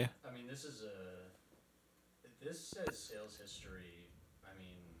original value. I mean, this says sales history. I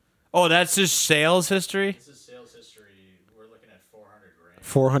mean, Oh, that's just sales history? this is sales history. We're looking at 400 grand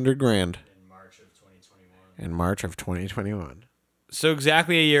 400 grand in March of 2021. in March of 2021 So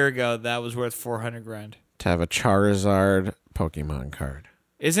exactly a year ago, that was worth 400 grand. to have a Charizard Pokemon card.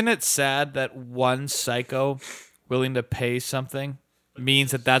 Isn't it sad that one psycho willing to pay something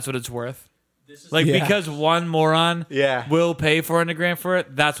means that that's what it's worth? Like, Yeah. because one moron Yeah. will pay 400 grand for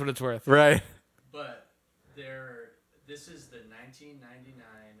it, that's what it's worth. Right. But this is the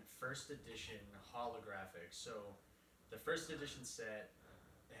 1999 first edition holographic. So the first edition set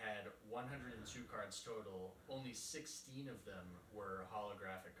had 102 cards total. Only 16 of them were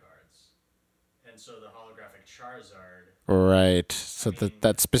holographic cards. And so the holographic Charizard, Right. So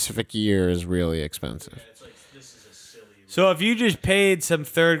that specific year is really expensive. it's like, this is a silly. So if you just paid some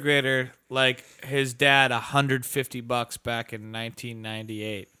third grader like his dad $150 back in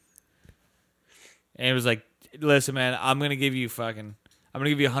 1998, and he was like, "Listen, man, I'm gonna give you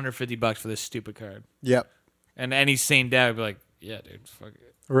 $150 for this stupid card," Yep. and any sane dad would be like, "Yeah, dude, fuck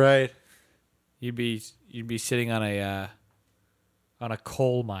it." Right. You'd be sitting on a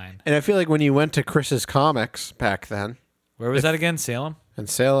coal mine. And I feel like when you went to Chris's Comics back then Where was that again? Salem? in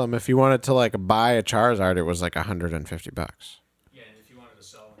Salem, if you wanted to like buy a Charizard, it was like $150. Yeah, and if you wanted to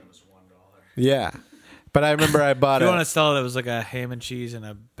sell one, it was $1. Yeah. But I remember I bought If you it. want to sell it, it was like a ham and cheese and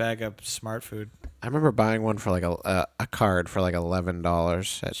a bag of smart food. I remember buying one for like a card for like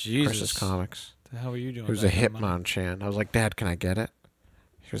 $11 at Jesus. Chris's Comics. What the hell were you doing? It was a with that money? Hitmonchan. I was like, Dad, can I get it?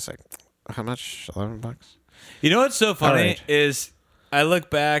 He was like, how much? $11? You know what's so funny right. is I look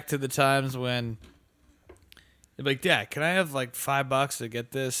back to the times when they'd be like, "Dad, can I have like $5 to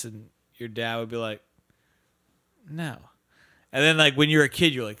get this?" And your dad would be like, "No." And then like when you're a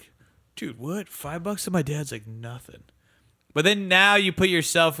kid, you're like, "Dude, what? $5?" And my dad's like, "Nothing." But then now you put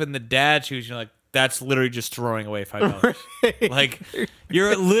yourself in the dad's shoes, you're like, that's literally just throwing away $5. Like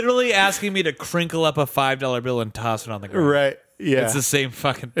you're literally asking me to crinkle up a $5 bill and toss it on the ground. Right. Yeah. It's the same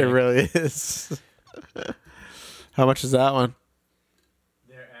fucking It thing. really is. How much is that one?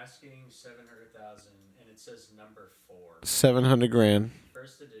 They're asking 700,000, and it says number 4. 700 grand.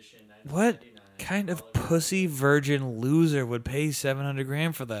 First edition. What 1999, kind of hologram. pussy virgin loser would pay 700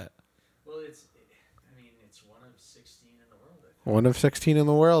 grand for that? Well, it's one of 16 in the world, I think, One of 16 in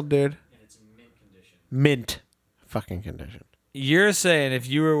the world, dude. and it's mint condition. Mint fucking condition. You're saying if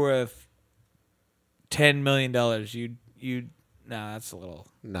you were worth $10 million, you'd no, that's a little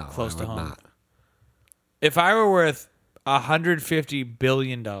No, close I to would home. not. If I were worth $150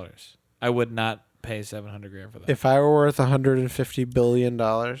 billion, I would not pay $700,000 for that. If I were worth $150 billion,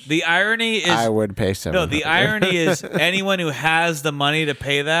 The irony is, I would pay $700,000. no. The irony is, anyone who has the money to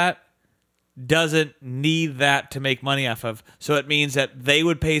pay that doesn't need that to make money off of. So it means that they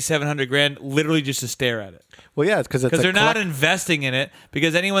would pay $700,000 literally just to stare at it. Well, yeah, it's because They're not investing in it.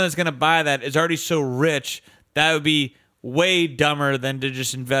 Because anyone that's going to buy that is already so rich that would be way dumber than to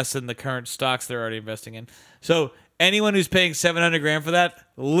just invest in the current stocks they're already investing in. So anyone who's paying $700,000 for that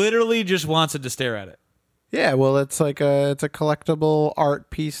literally just wants it to stare at it. Yeah, well, it's like it's a collectible art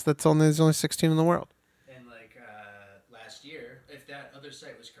piece there's only 16 in the world. And like last year, if that other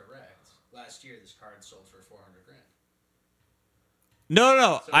site was correct, last year this card sold for $400,000.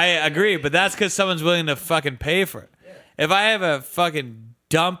 No, I agree, but that's because someone's willing to fucking pay for it. Yeah. If I have a fucking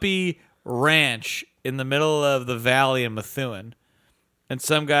dumpy ranch in the middle of the valley in Methuen, and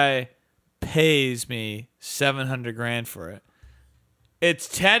some guy pays me $700,000 for it, it's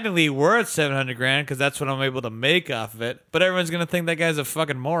technically worth $700,000 because that's what I'm able to make off of it. But everyone's gonna think that guy's a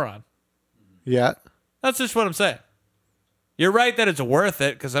fucking moron. Yeah. That's just what I'm saying. You're right that it's worth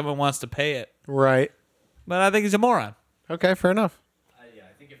it because someone wants to pay it, Right. but I think he's a moron. Okay, fair enough. Yeah,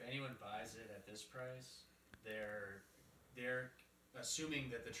 I think if anyone buys it at this price, they're assuming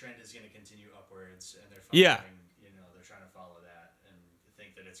that the trend is going to continue upwards, and they're following, Yeah. They're trying to follow that and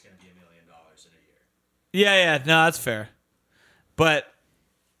think that it's going to be $1 million in a year. Yeah, no, that's fair. But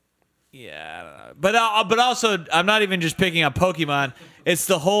yeah, I don't know. But also, I'm not even just picking on Pokemon. It's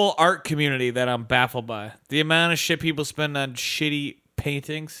the whole art community that I'm baffled by. The amount of shit people spend on shitty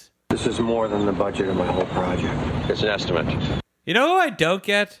paintings. This is more than the budget of my whole project. It's an estimate. You know who I don't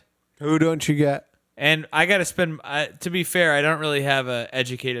get? Who don't you get? And I got to spend. To be fair, I don't really have an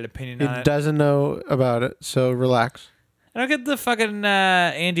educated opinion on He it. doesn't know about it, so relax. I don't get the fucking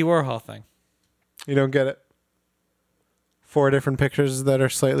Andy Warhol thing. You don't get it. 4 different pictures that are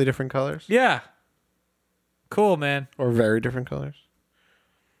slightly different colors? Yeah. Cool, man. Or very different colors?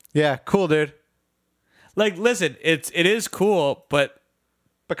 Yeah, cool, dude. Like, listen, it is cool, but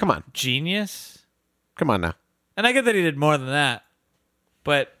come on. Genius? Come on now. And I get that he did more than that.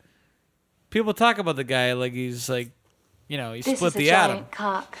 But people talk about the guy like he's like, he split the atom.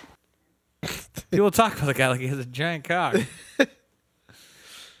 Cock. People talk about the guy like he has a giant cock. Yeah,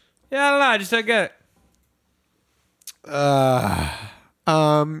 I don't know. I just don't get it.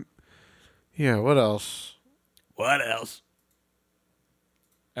 Yeah, what else? What else?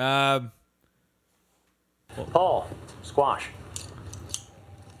 Paul, squash.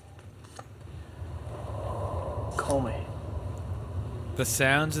 Call me. The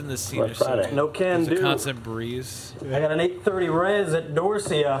sounds in the scene Black are so Friday. good. No can There's do. a constant breeze. I got an 8:30 res at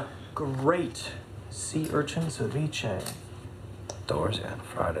Dorsia. Great. Sea urchin ceviche. Doors on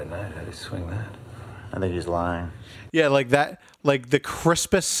Friday night. How do you swing that? I think he's lying. Yeah, like that. Like the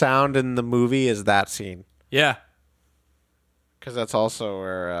crispest sound in the movie is that scene. Yeah. Because that's also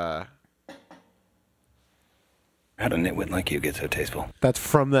where. How'd a nitwit like you get so tasteful? That's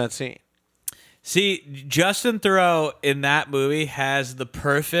from that scene. See, Justin Theroux in that movie has the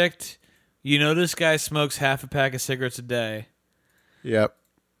perfect. This guy smokes half a pack of cigarettes a day. Yep.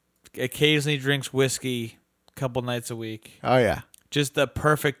 Occasionally drinks whiskey a couple nights a week. Oh, yeah. Just the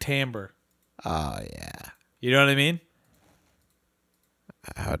perfect timbre. Oh, yeah. You know what I mean?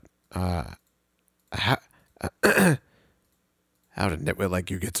 How did nitwit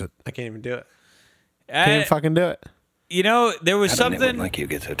like you get so... I can't even do it. Can't even fucking do it. There was How'd a nitwit something... like you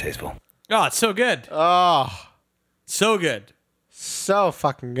get so tasteful? Oh, it's so good. Oh. So good. So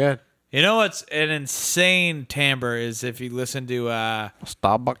fucking good. You know what's an insane timbre is if you listen to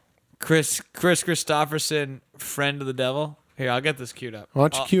Starbucks. Chris Christopherson, Friend of the Devil. Here, I'll get this queued up. Why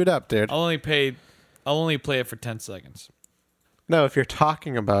don't you cue it up, dude? I'll only play it for 10 seconds. No, if you're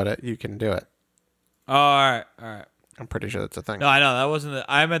talking about it, you can do it. Oh, all right. I'm pretty sure that's a thing. No, I know that wasn't.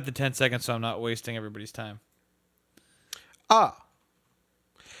 I'm at the 10 seconds, so I'm not wasting everybody's time.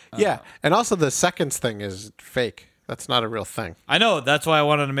 Yeah, and also the seconds thing is fake. That's not a real thing. I know. That's why I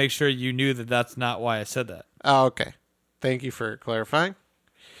wanted to make sure you knew that that's not why I said that. Oh, okay. Thank you for clarifying.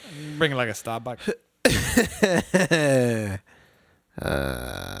 Bring it like a Starbucks.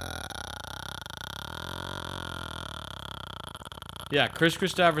 Yeah, Chris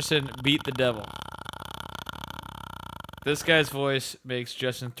Christopherson beat the devil. This guy's voice makes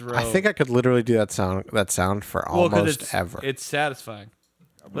Justin Theroux. I think I could literally do that sound for almost ever. It's satisfying.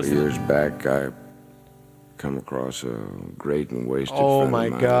 Years back, I come across a great and wasted Oh friend my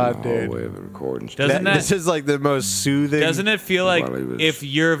of mine God, in the dude. hallway of the recording Doesn't that- This is like the most soothing. Doesn't it feel like While he was if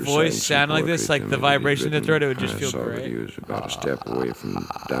your reciting voice some sounded like this, poetry like to the me that he'd vibration in the written, throat, it would just I feel saw that great? he was about a step away from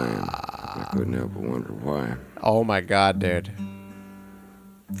dying. I couldn't help but wonder why. Oh my God, dude.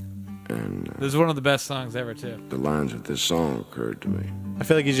 And This is one of the best songs ever, too. the lines of this song occurred to me. I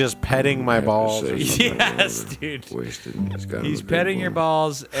feel like he's just petting my balls. Yes, dude. Wasted. It's kind He's of a big petting your one.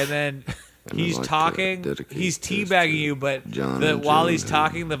 balls, and then And he's I'd like to talking. dedicate He's this teabagging to you, but John and while June, he's who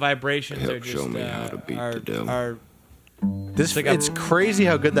talking, the vibrations are helped just show me how to beat are, the devil. are This like a- it's crazy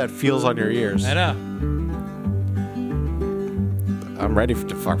how good that feels on your ears. I know. I'm ready for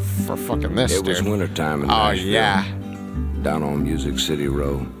fucking this. It was dude. wintertime in Oh Nashville, yeah. down on Music City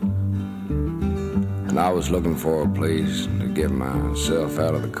Road. And I was looking for a place to get myself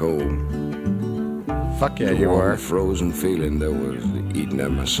out of the cold. Fuck yeah, The you warm, were. frozen feeling that was eating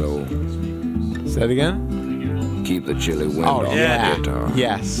at my soul. Say it again. Keep the chilly wind Oh off yeah. my guitar.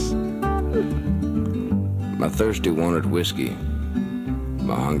 Yes. My thirsty wanted whiskey.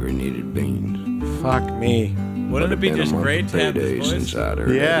 My hungry needed beans. Fuck me. Wouldn't it be Been a just month great of to have payday this voice? since I'd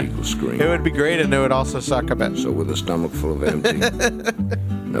heard Yeah. that eagle scream. It would be great, and it would also suck a bit. So with a stomach full of empty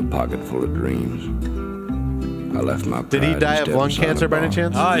and a pocket full of dreams, I left my Did he pride die and of stepped lung inside cancer a by any bar.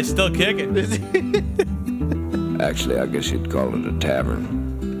 chance? Oh, he's still kicking. Actually, I guess you'd call it a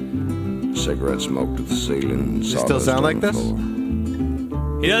tavern. Cigarette smoke to the ceiling. Does it still sawdust sound on like the this? floor.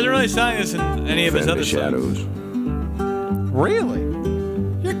 He doesn't really sound like this in any of his Friendly other shadows. songs. Really?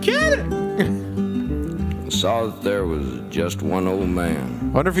 You're kidding. Saw that there was just one old man. I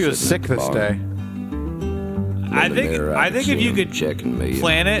wonder if he was sick sitting at this the bar. day. I In the think mirror, I could think see if you him could checking me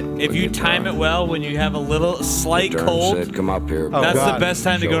plan it, if with you guitar. time it well, when you have a little slight Turned, cold, said, "Come up here, that's God. the best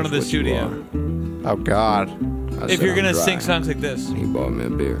time to show go us into the what you studio. are." Oh God. I If said, you're "I'm gonna dry." sing songs like this. He bought me a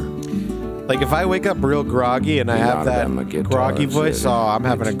beer. Like if I wake up real groggy and I He have nodded that at my guitar groggy and voice, said, oh, I'm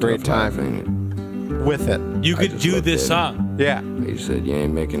having a "It's great tough life, time ain't with it. You I could just do looked this at song. Yeah. it?" He said, "You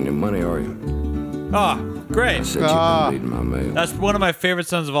ain't making any money, are you?" Oh, I great. said, "You've Ah. been reading my mail." That's one of my favorite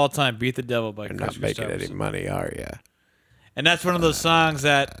songs of all time, Beat the Devil by You're Chris not making any Christopherson. money, are you? And that's one of those songs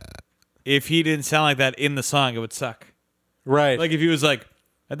that if he didn't sound like that in the song, it would suck. Right. Like if he was like,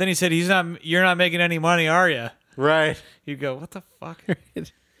 and then he said, you're not making any money, are you? Right. You'd go, what the fuck?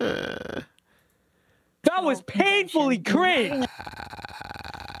 That was painfully cringe.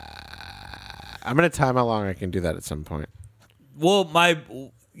 I'm gonna time how long I can do that at some point. Well,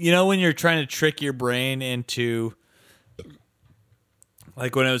 you know when you're trying to trick your brain into,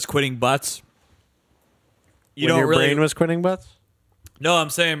 like when I was quitting butts. You When don't your really. brain was quitting butts? No, I'm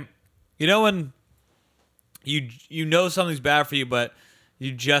saying, you know when you know something's bad for you, but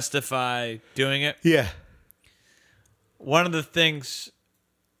you justify doing it. Yeah. One of the things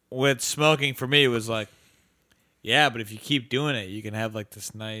with smoking for me was like, yeah, but if you keep doing it, you can have like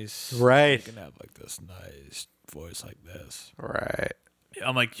this nice, Right. You can have like this nice voice like this. Right.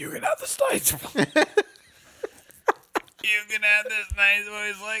 I'm like, you can have this nice. You can have this nice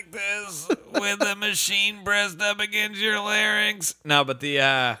voice like this with a machine pressed up against your larynx. No, but the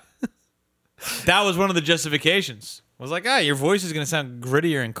that was one of the justifications. I was like, your voice is gonna sound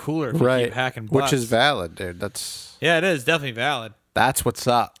grittier and cooler if you Right. keep hacking butts. Which is valid, dude. That's it is definitely valid. That's what's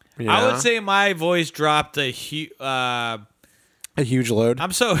up. you I know? would say my voice dropped a huge load.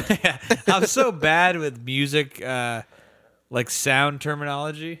 I'm so I'm so bad with music, like sound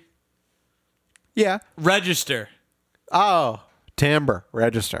terminology. Yeah. Register. Oh, timbre,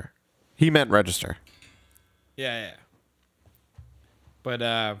 register. He meant register. Yeah. But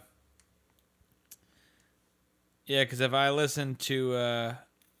yeah, because if I listen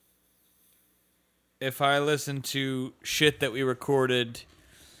to shit that we recorded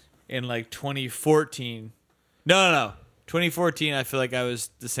in like 2014, no, 2014, I feel like I was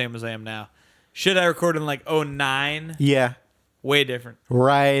the same as I am now. Shit I recorded in like 2009, Yeah. way different.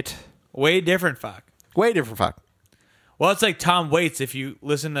 Right. Way different, fuck. Way different fuck. Well, it's like Tom Waits. If you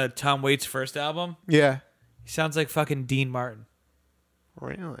listen to Tom Waits' first album, Yeah. he sounds like fucking Dean Martin.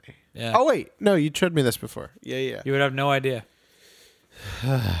 Really? Yeah. Oh wait, no, you showed me this before. Yeah. You would have no idea.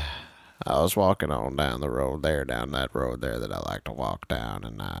 I was walking on down that road there that I like to walk down,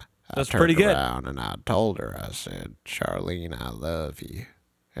 and I That's turned pretty good. around and I told her, I said, "Charlene, I love you,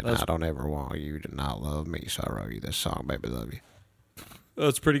 and That's- I don't ever want you to not love me. So I wrote you this song, baby, love you." Oh,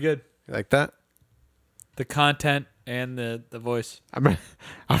 it's pretty good. You like that? The content and the voice. I'm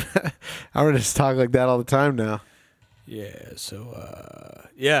gonna just talk like that all the time now. Yeah. So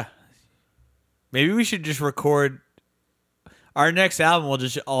yeah, maybe we should just record. Our next album will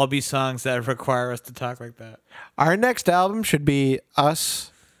just all be songs that require us to talk like that. Our next album should be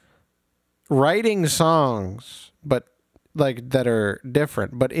us writing songs, but like that are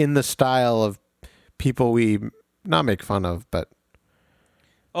different, but in the style of people we not make fun of, but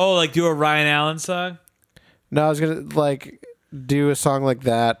Oh, like do a Ryan Allen song? no, I was gonna like do a song like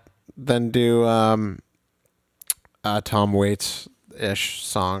that, then do a Tom Waits ish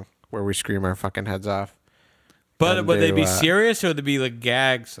song, where we scream our fucking heads off. But And would they be do, serious or would they be like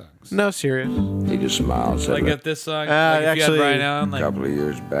gag songs? No, serious. He just smiled. Said, Like "Look, if this song, actually, if you had Brian a Allen, like, couple of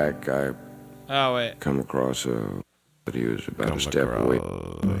years back, I oh wait, come across but he was about a step away.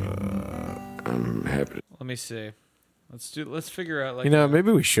 I'm happy to let me see. Let's figure out like. You know,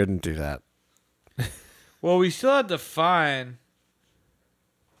 maybe we shouldn't do that. Well, we still had to find.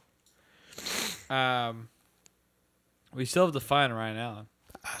 We still have to find Ryan Allen.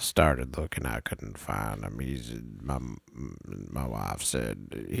 I started looking. I couldn't find him. My wife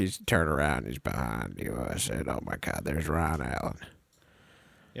said, he's turned around. He's behind you. I said, oh, my God, there's Ryan Allen.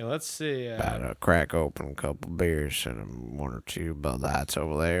 Yeah, let's see. About to crack open a couple beers and one or two Bud Lights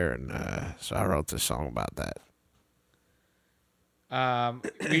over there. And so I wrote this song about that.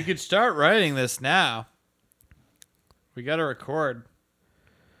 We could start writing this now. We got to record.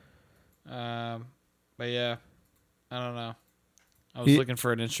 But yeah, I don't know. I was looking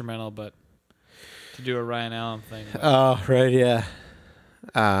for an instrumental, but to do a Ryan Allen thing. Oh, right, yeah.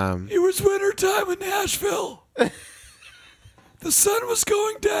 It was winter time in Nashville. The sun was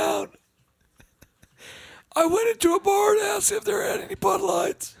going down. I went into a bar and asked if there had any Bud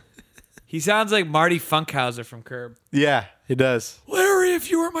Lights. He sounds like Marty Funkhauser from Curb. Yeah, he does. Larry, if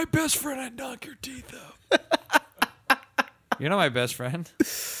you were my best friend, I'd knock your teeth out. You're not my best friend.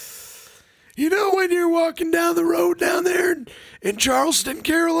 You know when you're walking down the road down there in Charleston,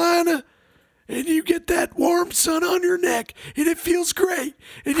 Carolina, and you get that warm sun on your neck, and it feels great,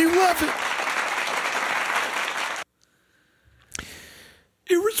 and you love it.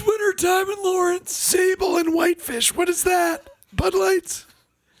 It was winter time in Lawrence. Sable and Whitefish. What is that? Bud Lights?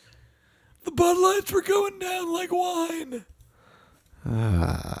 The Bud Lights were going down like wine.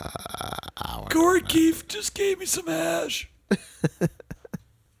 Corey Keefe just gave me some hash.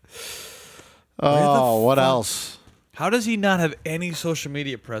 Oh, what else? How does he not have any social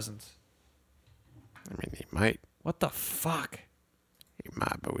media presence? I mean, he might. What the fuck? He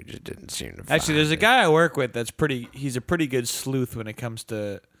might, but we just didn't seem to Actually, find there's a it. guy I work with that's he's a pretty good sleuth when it comes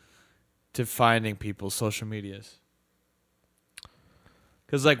to finding people's social medias.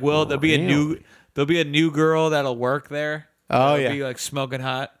 Cause like, there'll be a new girl that'll work there. Oh, that'll yeah. be like smoking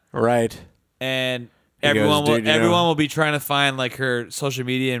hot. Right. And He everyone goes, "Dude, you everyone know-" will be trying to find like her social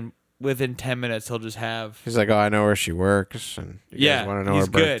media, and within 10 minutes he'll just have. He's like, oh, I know where she works, and you guys want to know he's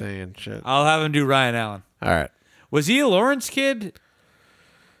her good. birthday and shit. I'll have him do Ryan Allen. All right. Was he a Lawrence kid?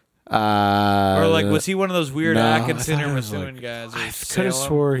 Or like, was he one of those weird no, Atkinson I thought or it was Missouri like- guys? Or I could have Salem?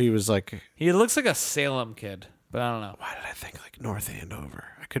 swore he was like. He looks like a Salem kid, but I don't know. Why did I think like North Andover?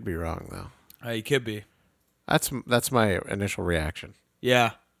 I could be wrong though. He could be. That's my initial reaction.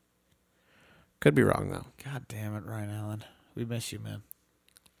 Yeah. Could be wrong though. God damn it, Ryan Allen. We miss you, man.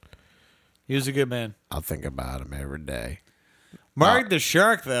 He was a good man. I'll think about him every day. Mark the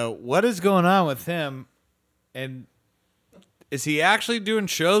Shark, though, what is going on with him? And is he actually doing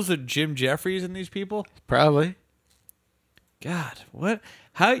shows with Jim Jeffries and these people? Probably. God, what?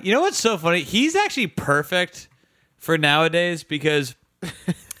 How? You know what's so funny? He's actually perfect for nowadays because,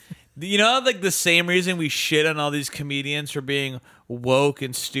 you know, like the same reason we shit on all these comedians for being woke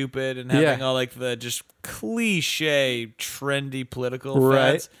and stupid and having all like the just cliche, trendy political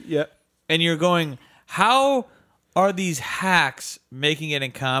fads. Yep. And you're going, how are these hacks making it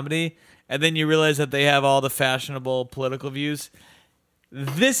in comedy? And then you realize that they have all the fashionable political views.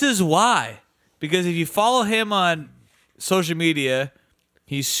 This is why. Because if you follow him on social media,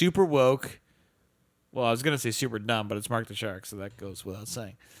 he's super woke. Well, I was going to say super dumb, but it's Mark the Shark, so that goes without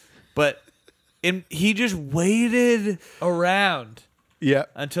saying. But he just waited around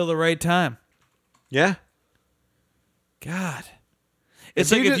until the right time. Yeah. God. It's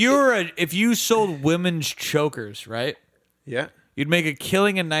like if you sold women's chokers, right? Yeah. You'd make a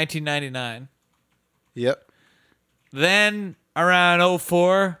killing in 1999. Yep. Then around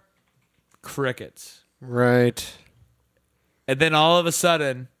 2004, crickets. Right. And then all of a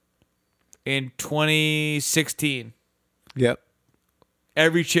sudden, in 2016, Yep.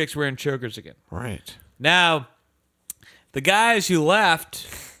 every chick's wearing chokers again. Right. Now, the guys who left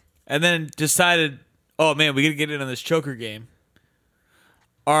and then decided, oh man, we got to get in on this choker game,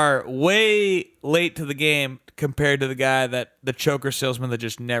 are way late to the game compared to the choker salesman that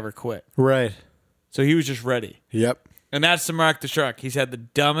just never quit. Right. So he was just ready. Yep. And that's the Mark the Shark. He's had the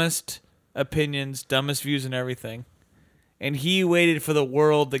dumbest opinions, dumbest views and everything. And he waited for the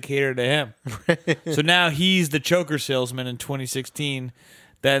world to cater to him. So now he's the choker salesman in 2016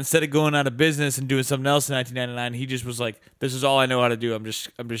 that instead of going out of business and doing something else in 1999, he just was like, this is all I know how to do. I'm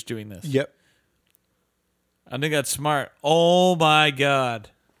just doing this. Yep. I think that's smart. Oh my God.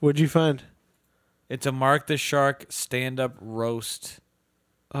 What'd you find? It's a Mark the Shark stand-up roast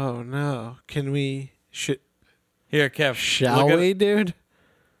Oh no! Can we? Here, Kev. Shall look we, dude?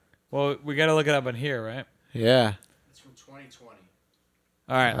 Well, we got to look it up on here, right? Yeah. It's from 2020.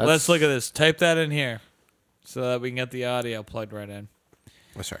 All right, That's- let's look at this. Type that in here so that we can get the audio plugged right in.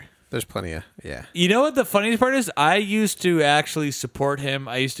 Oh, sorry. There's plenty of You know what the funniest part is? I used to actually support him.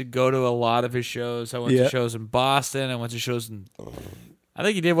 I used to go to a lot of his shows. I went to shows in Boston. I went to shows in... I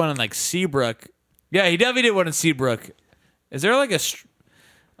think he did one in, like, Seabrook. Yeah, he definitely did one in Seabrook. Is there, like,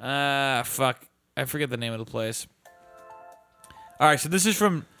 a... fuck. I forget the name of the place. All right, so this is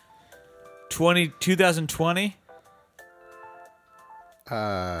from 2020?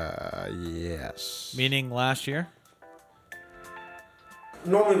 Yes. Meaning last year?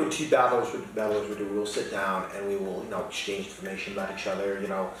 Normally with two battlers we do, we'll sit down and we will, exchange information about each other,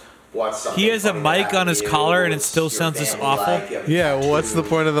 what's something. He has a funny mic that on his happened to collar you, and it what's still your sounds this family awful. like, you have Yeah, what's the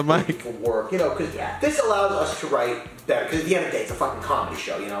point of the mic? for work, because this allows us to write better, because at the end of the day, it's a fucking comedy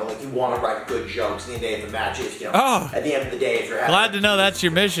show, like you want to write good jokes. At the end of the day, if the match is, Oh. at the end of the day, if you're having Glad to know that's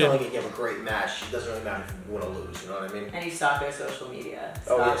your mission. feeling you have a great match, it doesn't really matter if you win or lose, you know what I mean? And you stalk their social media.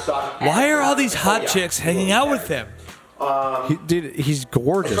 Oh, yeah, stalk. Why are all these hot yeah. chicks hanging out with him? Dude, he's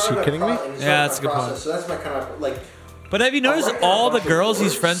gorgeous. Are you kidding me? Yeah, that's a good point. So that's my kind of, But have you noticed all the girls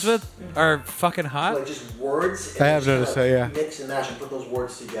he's friends with are fucking hot? like just words. I have noticed that, yeah. Mix and match and put those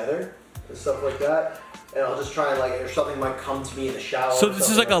words together and stuff like that. And I'll just try and or something might come to me in the shower. So this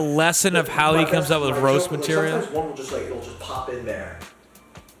is like a lesson of how he comes up with roast material? Sometimes one will just it'll just pop in there.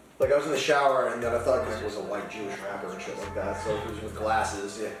 Like I was in the shower and then I thought it was a white Jewish rapper and shit like that. So he was with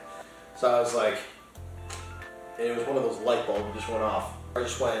glasses, yeah. So I was like, and it was one of those light bulbs that just went off. I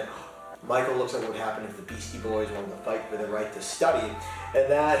just went, Michael looks like what would happen if the Beastie Boys wanted to fight for the right to study.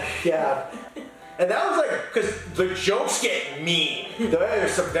 And that, yeah. And that was like, because the jokes get mean.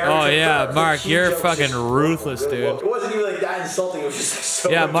 There's some very Oh yeah, some Mark, cheap you're jokes fucking just- ruthless, dude. It wasn't even like that insulting, it was just like so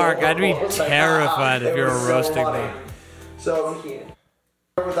Yeah, Mark, I'd be adorable. It's like, terrified if it you were was so roasting funny. me. So,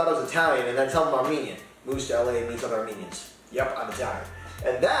 everyone thought I was Italian, and then tell them Armenian. Moves to LA and meets other Armenians. Yep, I'm Italian.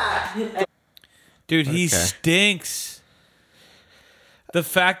 And that... Dude, he stinks. The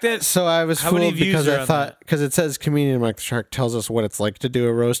fact that So I was how many fooled views because are I on thought because it says comedian Mike the Shark tells us what it's like to do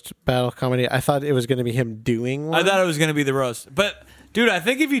a roast battle comedy. I thought it was going to be him doing one. I thought it was going to be the roast. But, dude, I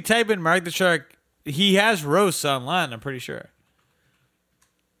think if you type in Mark the Shark, he has roasts online, I'm pretty sure.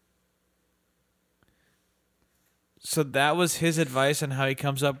 So that was his advice on how he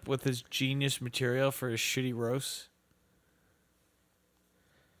comes up with his genius material for his shitty roasts?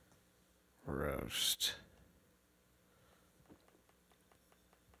 Roast.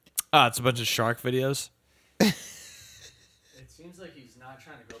 Ah, it's a bunch of shark videos. It seems like he's not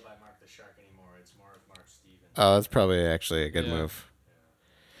trying to go by Mark the Shark anymore. It's more of Mark Stevens. Oh, that's probably actually a good move.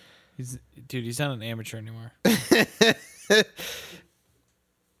 He's not an amateur anymore. The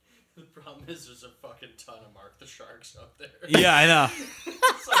problem is there's a fucking ton of Mark the Sharks out there. Yeah, I know.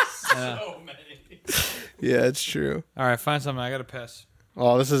 It's like Yeah. so many. Yeah, it's true. All right, find something. I got to piss.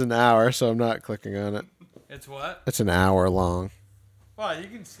 Oh, this is an hour, so I'm not clicking on it. It's what? It's an hour long. Well, you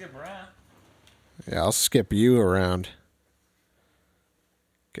can skip around. Yeah, I'll skip you around.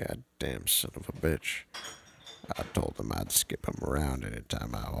 Goddamn son of a bitch. I told him I'd skip him around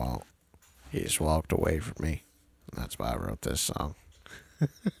anytime I want. He just walked away from me. And that's why I wrote this song.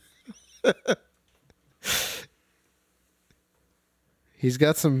 He's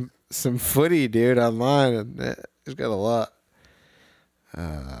got some footy, dude, online, and he's got a lot.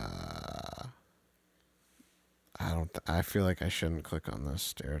 I feel like I shouldn't click on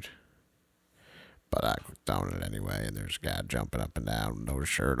this, dude. But I clicked on it anyway, and there's a guy jumping up and down with no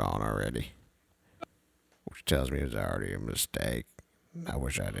shirt on already. Which tells me it's already a mistake. I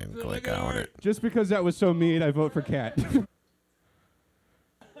wish I didn't click on it. Just because that was so mean, I vote for Cat.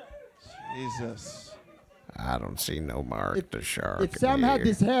 Jesus. I don't see no Mark the Shark. If Sam had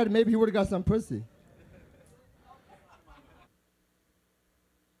this head, maybe he would have got some pussy.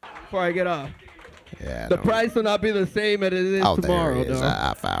 Before I get off. Yeah. The price will not be the same as it is tomorrow, there he is. though.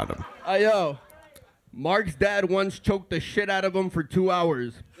 I found him. Yo, Mark's dad once choked the shit out of him for 2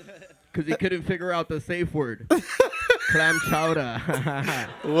 hours because he couldn't figure out the safe word. Clam chowder.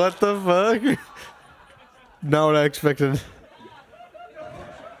 What the fuck? Not what I expected.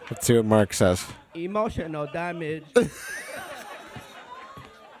 Let's see what Mark says. Emotional damage.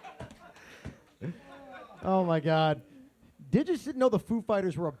 Oh my God. Did you know the Foo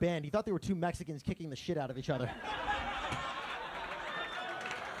Fighters were a band? He thought they were two Mexicans kicking the shit out of each other.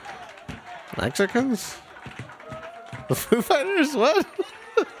 Mexicans? The Foo Fighters? What?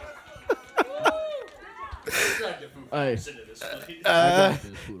 Hey.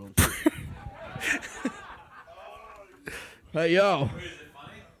 Hey, yo.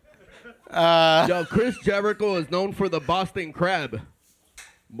 Yo, Chris Jericho is known for the Boston Crab.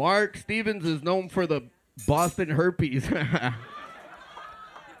 Mark Stevens is known for the Boston herpes.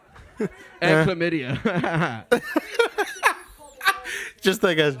 And chlamydia. Just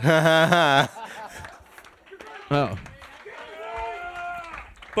like a Oh.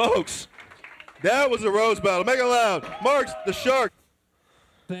 Folks, that was a roast battle. Make it loud. Mark's the shark.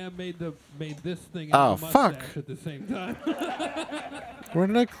 Sam made this thing Oh, and a fuck. mustache at the same time. Where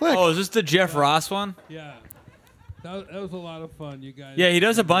did I click? Oh, is this the Jeff Ross one? Yeah. That was a lot of fun, you guys. Yeah, he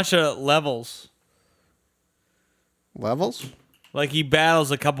does a bunch of levels. Levels? Like he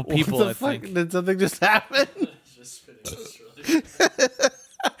battles a couple people, What the I fuck? think. Did something just happen? Just finished really.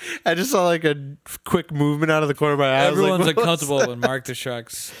 I just saw like a quick movement out of the corner of my eye. I was like, Everyone's what was uncomfortable that? when Mark the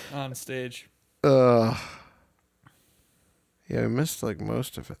Shark's on stage. Yeah, we missed like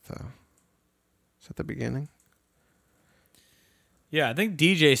most of it though. Is that the beginning? Yeah, I think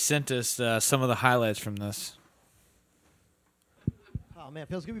DJ sent us some of the highlights from this. Oh man,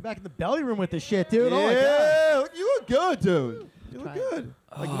 feels good to be back in the belly room with this shit, dude. Yeah, Oh my god. you look good, dude. You look good.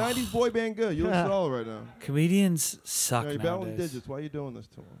 Like Oh. 90s boy band good. You look solid right now. Comedians suck Yeah, you're battling nowadays. digits. Why are you doing this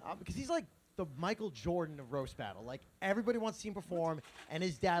to him? Because he's like the Michael Jordan of roast battle. Like everybody wants to see him perform, and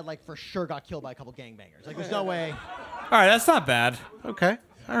his dad like for sure got killed by a couple gangbangers. Like there's no way. All right, that's not bad. Okay,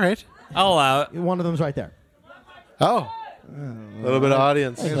 all right. I'll allow it. One of them's right there. Oh, a little bit of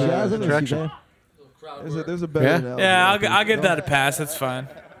audience Hey, Jazz, let me see, direction. man. There's a better Yeah? analogy. Yeah, I'll give that a pass. That's fine.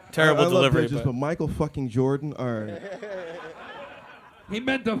 Terrible I love delivery, digits, but Michael fucking Jordan. All right. He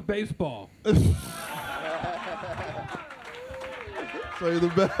meant the baseball. So you're the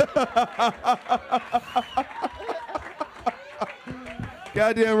best.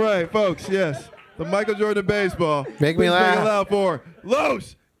 Goddamn right, folks. Yes, the Michael Jordan baseball. Make me Please laugh. Make it loud for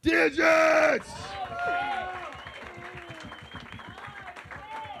Los Digits.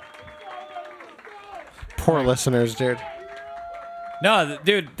 Poor listeners, dude. No,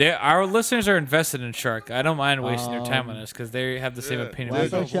 dude, our listeners are invested in Shark. I don't mind wasting their time on this because they have the same opinion. Last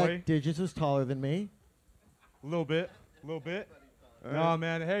as I me. checked, Digits was taller than me. A little bit. Nah,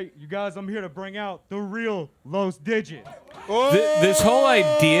 man. Hey, you guys, I'm here to bring out the real Los Digits. This whole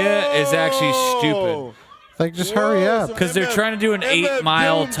idea is actually stupid. Like, just hurry up. Because they're trying to do an 8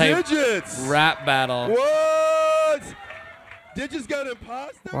 Mile type Digits. rap battle. What? Digits got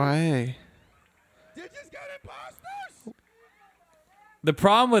imposters? Why? Digits got imposters? The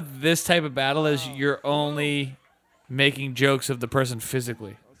problem with this type of battle is you're only making jokes of the person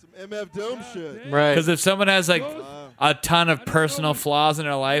physically. Some MF Doom shit. Right. Because if someone has like a ton of personal flaws in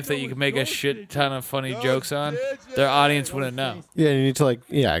their life that you can make a shit ton of funny jokes on, their audience wouldn't know. Yeah, you need to like.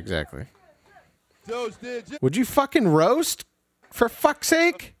 Yeah, exactly. Those digits. Would you fucking roast? For fuck's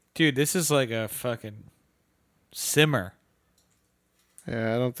sake. Dude, this is like a fucking simmer.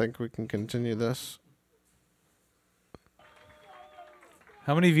 Yeah, I don't think we can continue this.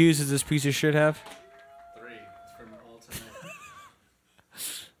 How many views does this piece of shit have? 3 from all time.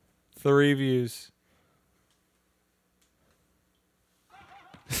 3 views.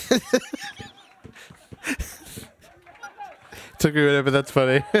 Took me a minute, but that's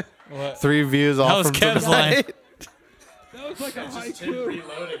funny. What? 3 views all That was from Kev's line. tonight. That was like a Just him haiku.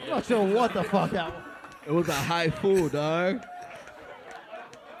 reloading I'm it. not sure what the fuck that was. It was a high fool, dog.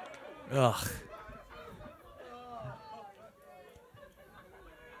 Ugh.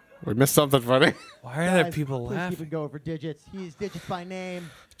 We missed something funny. Why are there Guys, people please laughing? keep it going for Digits. He's Digits by name,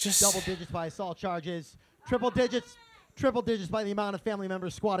 Just- double digits by assault charges, triple digits by the amount of family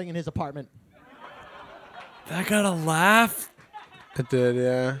members squatting in his apartment. That got a laugh? It did,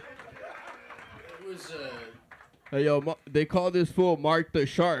 yeah. It was Hey, yo, they call this fool Mark the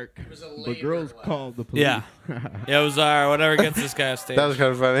Shark, was a but labor girls laugh. call the police. Yeah. Yeah, it was whatever gets this guy off stage. That was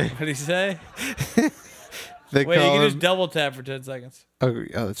kind of funny. What did he say? They Wait, you call can him. just double tap for 10 seconds. Oh,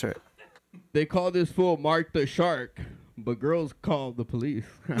 that's right. They call this fool Mark the Shark, but girls call the police.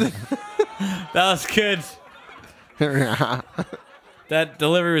 That was good. That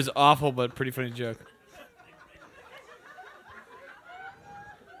delivery was awful, but pretty funny joke.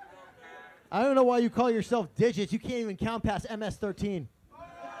 I don't know why you call yourself Digits. You can't even count past MS-13.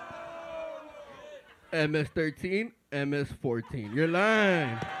 MS-13, MS-14. You're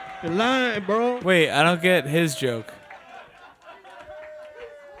lying. You're lying, bro. Wait, I don't get his joke.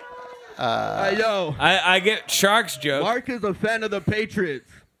 Hey, yo. I get Shark's joke. Mark is a fan of the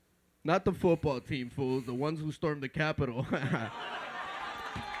Patriots. Not the football team, fools. The ones who stormed the Capitol.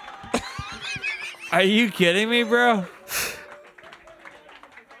 Are you kidding me, bro?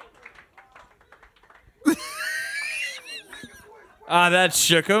 That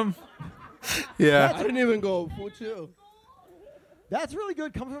shook him. Yeah. I didn't even go full chill. That's really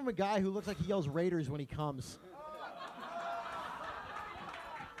good coming from a guy who looks like he yells Raiders when he comes.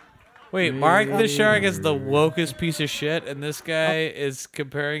 Wait, Mark the Shark is the wokest piece of shit, and this guy is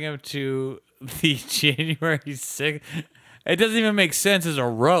comparing him to the January 6th. It doesn't even make sense as a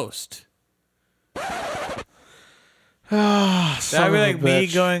roast. That'd be like me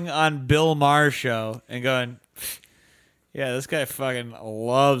going on Bill Maher's show and going, yeah, this guy fucking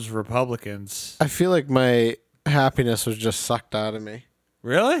loves Republicans. I feel like my happiness was just sucked out of me.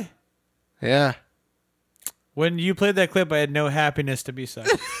 Really? Yeah. When you played that clip, I had no happiness to be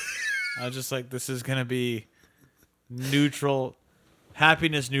sucked. I was just like, this is going to be neutral,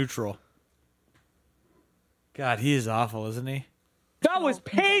 happiness neutral. God, he is awful, isn't he? That was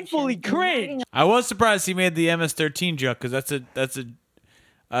painfully cringe. I was surprised he made the MS-13 joke because that's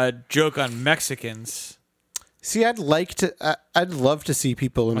a joke on Mexicans. See, I'd love to see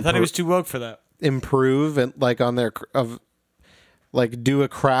people. I thought he was too woke for that. Improve and like on their do a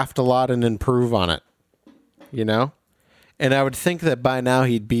craft a lot and improve on it, you know. And I would think that by now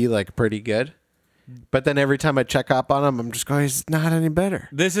he'd be like pretty good, but then every time I check up on him, I'm just going, he's not any better.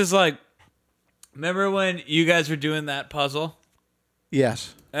 This is like, remember when you guys were doing that puzzle?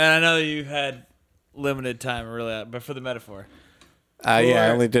 Yes. And I know you had limited time, really, but for the metaphor. Yeah, I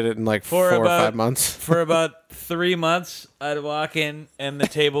only did it in like 4 or 5 months. For about 3 months, I'd walk in and the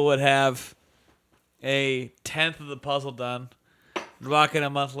table would have a 10th of the puzzle done. I'd walk in a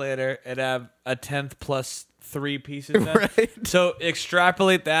month later, it'd have a 10th plus 3 pieces done. Right. So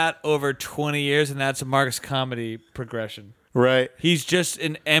extrapolate that over 20 years, and that's a Mark's comedy progression. Right. He's just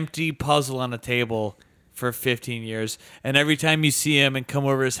an empty puzzle on a table for 15 years, and every time you see him and come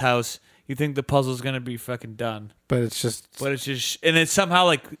over his house, you think the puzzle's gonna be fucking done. But it's just, and it's somehow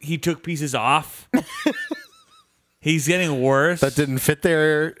like he took pieces off. He's getting worse. That didn't fit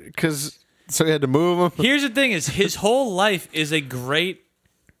there so he had to move them. Here's the thing: is his whole life is a great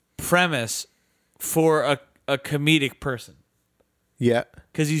premise for a comedic person. Yeah,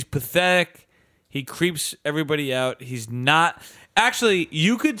 because he's pathetic. He creeps everybody out. He's not. Actually,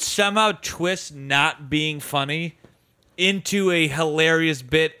 you could somehow twist not being funny into a hilarious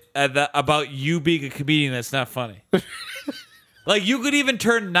bit about you being a comedian that's not funny. Like, you could even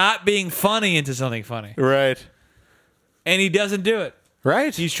turn not being funny into something funny. Right. And he doesn't do it.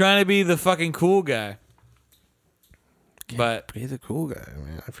 Right. He's trying to be the fucking cool guy. But be the cool guy,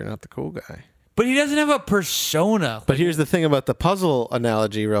 man, if you're not the cool guy. But he doesn't have a persona. But here's the thing about the puzzle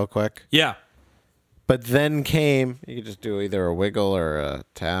analogy real quick. Yeah. But then came, you could just do either a wiggle or a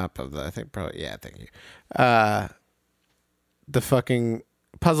tap of the, thank you. The fucking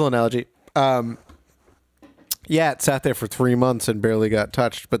puzzle analogy. Yeah, it sat there for 3 months and barely got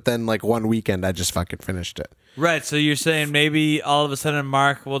touched. But then like one weekend, I just fucking finished it. Right. So you're saying maybe all of a sudden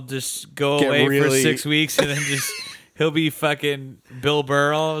Mark will just go Get away for really- 6 weeks and then just, he'll be fucking Bill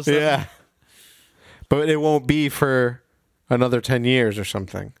Burr all of a sudden? Yeah. But it won't be for another 10 years or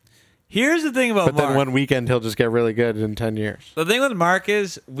something. Here's the thing about But Mark. then one weekend, he'll just get really good in 10 years. The thing with Mark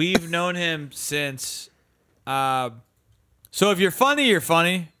is we've known him since. So if you're funny, you're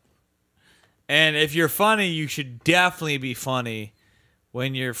funny. And if you're funny, you should definitely be funny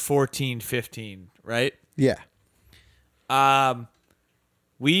when you're 14, 15, right? Yeah.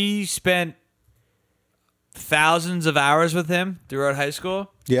 We spent thousands of hours with him throughout high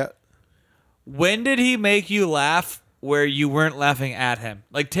school. Yeah. When did he make you laugh where you weren't laughing at him?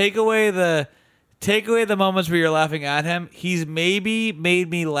 Like, take away the moments where you're laughing at him. He's maybe made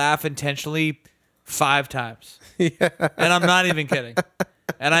me laugh intentionally 5 times. Yeah. And I'm not even kidding.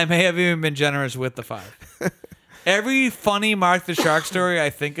 And I may have even been generous with the 5. Every funny Mark the Shark story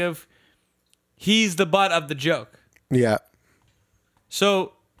I think of, he's the butt of the joke. Yeah.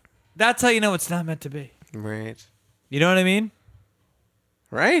 So that's how you know it's not meant to be. Right. You know what I mean?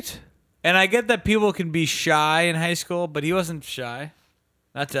 Right. And I get that people can be shy in high school, but he wasn't shy.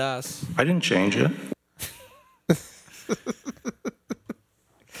 Not to us. I didn't change it.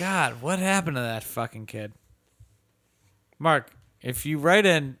 God, what happened to that fucking kid? Mark, if you write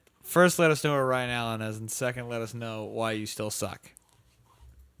in, first let us know where Ryan Allen is, and second let us know why you still suck.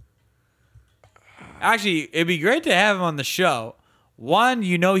 Actually, it'd be great to have him on the show. One,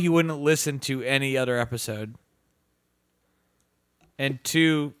 you know he wouldn't listen to any other episode. And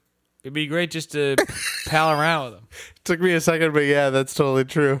 2, it'd be great just to pal around with him. Took me a second, but yeah, that's totally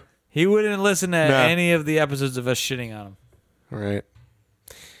true. He wouldn't listen to any of the episodes of us shitting on him. Right.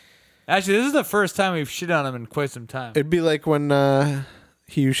 Actually, this is the first time we've shit on him in quite some time. It'd be like when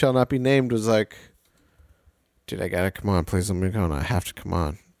He Who Shall Not Be Named was like, dude, I gotta come on. Please let me go on. I have to come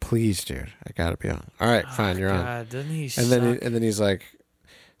on. Please, dude. I gotta be on. All right, fine, you're on. God, doesn't he and suck? then he's like,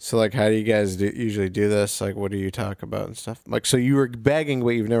 So, like, how do you guys usually do this? Like, what do you talk about and stuff? Like, so you were begging, but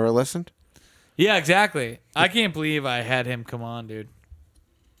you've never listened? Yeah, exactly. I can't believe I had him come on, dude.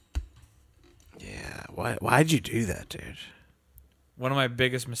 Yeah, why'd you do that, dude? One of my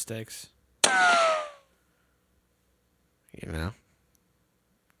biggest mistakes. You know?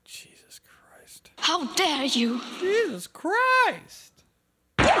 Jesus Christ. How dare you? Jesus Christ.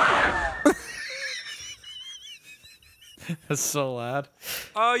 That's so loud.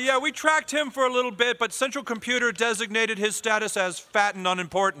 Yeah, we tracked him for a little bit, but Central Computer designated his status as fat and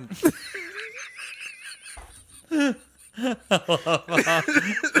unimportant. They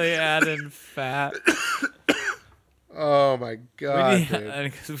add in fat. Oh my God,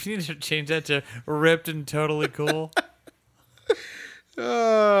 we need to change that to ripped and totally cool.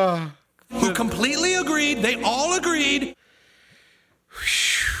 Who completely agreed. They all agreed.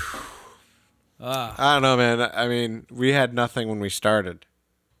 I don't know, man. I mean, we had nothing when we started.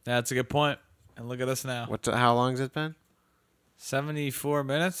 That's a good point. And look at us now. How long has it been? 74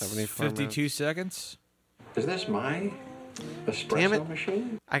 minutes. 52 seconds. Is this my espresso Damn it.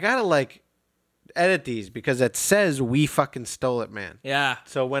 machine? I gotta edit these because it says we fucking stole it, man. Yeah.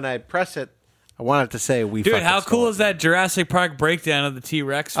 So when I press it, I want it to say we. Dude, fucking how stole cool it. is that Jurassic Park breakdown of the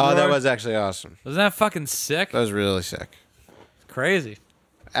T-Rex? Oh, that roar? was actually awesome. Wasn't that fucking sick? That was really sick. Crazy.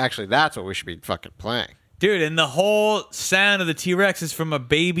 Actually, that's what we should be fucking playing. Dude, and the whole sound of the T-Rex is from a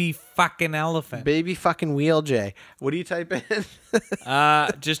baby fucking elephant. Baby fucking wheel J. What do you type in?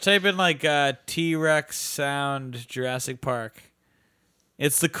 Just type in T-Rex sound Jurassic Park.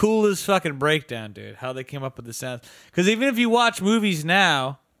 It's the coolest fucking breakdown, dude. How they came up with the sounds. Because even if you watch movies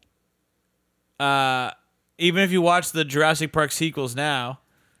now, even if you watch the Jurassic Park sequels now,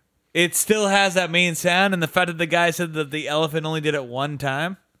 it still has that main sound. And the fact that the guy said that the elephant only did it one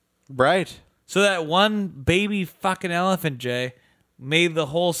time. Right. So that one baby fucking elephant, Jay, made the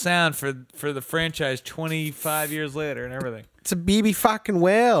whole sound for the franchise 25 years later and everything. It's a baby fucking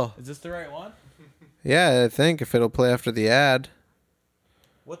whale. Is this the right one? Yeah, I think if it'll play after the ad.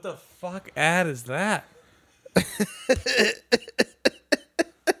 What the fuck ad is that?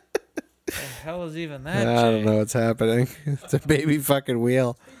 The hell is even that, I Jay? don't know what's happening. It's a baby fucking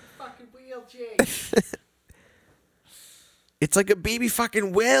wheel. Fucking wheel, Jay. It's like a baby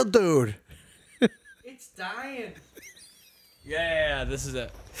fucking whale, dude. It's dying. Yeah, this is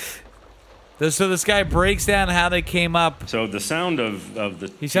it. So this guy breaks down how they came up. So the sound of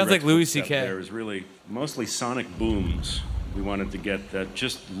the He sounds like T-Rex Louis footstep C.K. There is really mostly sonic booms. We wanted to get that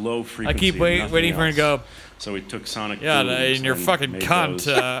just low frequency. I keep waiting for him to go. So we took sonic Yeah, booms and your fucking made cunt,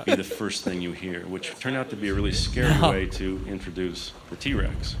 those be the first thing you hear, which turned out to be a really scary way to introduce the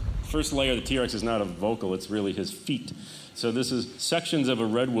T-Rex. First layer of the T-Rex is not a vocal; it's really his feet. So this is sections of a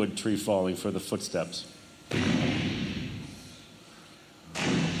redwood tree falling for the footsteps.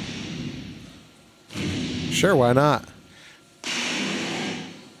 Sure, why not?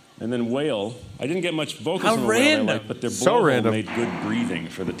 And then whale. I didn't get much vocals How from a whale I random. like, but their So blowhole random. made good breathing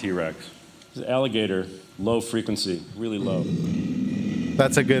for the T-Rex. This alligator, low frequency, really low.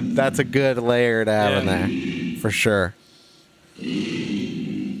 That's a good layer to have in there, for sure.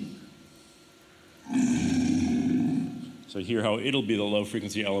 So hear how it'll be the low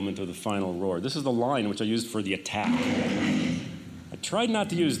frequency element of the final roar. This is the line which I used for the attack. I tried not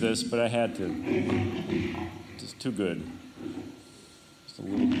to use this, but I had to. Just too good. Just a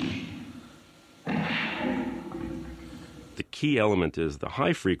little. The key element is the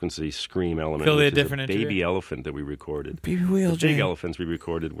high frequency scream element, Philly, which a is different baby interview. elephant that we recorded. Baby wheel, the big Jay. elephants we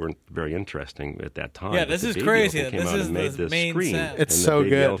recorded weren't very interesting at that time. Yeah, but this the is baby crazy elephant that came this out is and made the this main scream. sound. It's And so the baby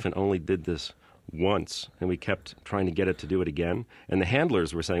good. elephant only did this once, and we kept trying to get it to do it again. And the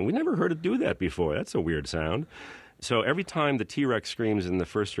handlers were saying, "We never heard it do that before. That's a weird sound." So every time the T-Rex screams in the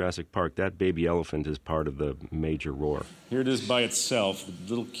first Jurassic Park, that baby elephant is part of the major roar. Here it is by itself, the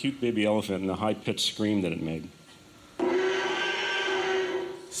little cute baby elephant and the high-pitched scream that it made.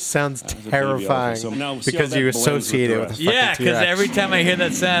 Sounds was a baby terrifying elephant. So now see how because that you blends with associate the it with rest. the fucking Yeah, because T-Rex. every time I hear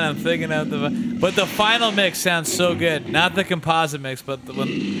that sound, I'm thinking of but the final mix sounds so good. Not the composite mix, but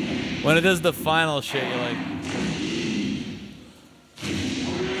when it does the final shit, you're like,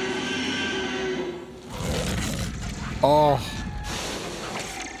 Oh.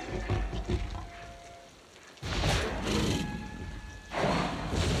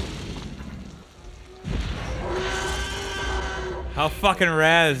 how fucking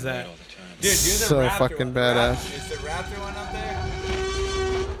rad is that? Dude, do the So Raptor fucking one. badass. Is the Raptor one up there?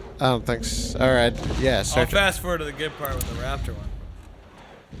 I don't think so. All right. Yeah, I'll start. fast forward to the good part with the Raptor one.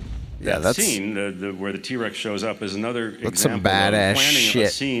 Yeah, That that's scene where the T-Rex shows up is another That's some example badass of planning of a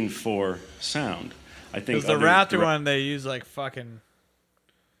shit. scene for sound. I think Because the other Raptor direct- one, they use like fucking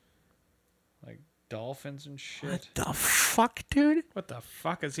dolphins and shit. The fuck, dude? What the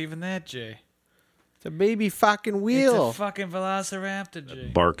fuck is even that, Jay? It's a baby fucking wheel. It's a fucking velociraptor, Jay.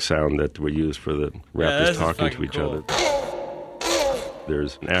 Bark sound that we use for the raptors talking to each other.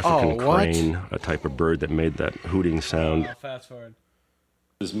 There's an African crane, a type of bird that made that hooting sound. Fast forward.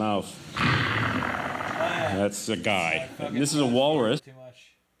 His mouth. That's a guy. This is a walrus.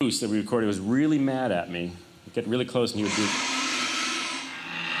 Goose that we recorded was really mad at me. He'd get really close and he would do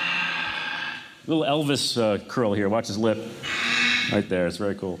little Elvis curl here. Watch his lip. Right there. It's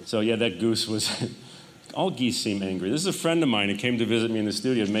very cool. So yeah, that goose was... All geese seem angry. This is a friend of mine who came to visit me in the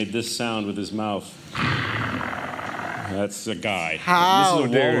studio and made this sound with his mouth. That's a guy. How,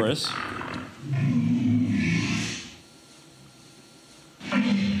 this is a walrus.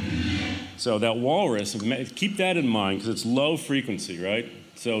 So that walrus, keep that in mind because it's low frequency, right?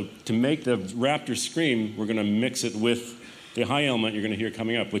 So to make the raptor scream, we're going to mix it with the high element you're going to hear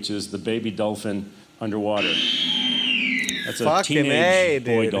coming up, which is the baby dolphin underwater. That's a Fucking teenage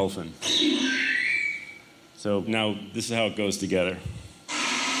boy dude. dolphin. So now this is how it goes together.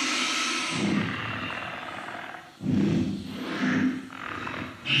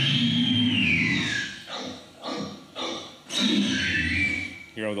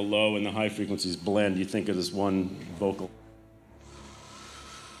 Here are the low and the high frequencies blend. You think of this one vocal.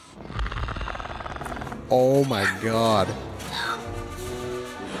 Oh my god.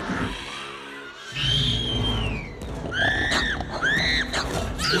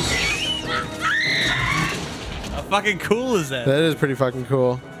 How fucking cool is that? That is pretty fucking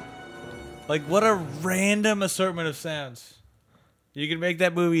cool. Like, what a random assortment of sounds. You could make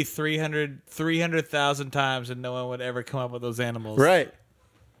that movie 300,000 times and no one would ever come up with those animals. Right.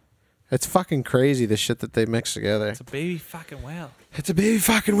 It's fucking crazy, the shit that they mix together. It's a baby fucking whale. It's a baby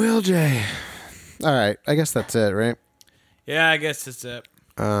fucking whale, Jay. All right. I guess that's it, right? Yeah, I guess that's it.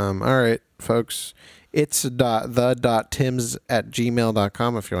 All right, folks. It's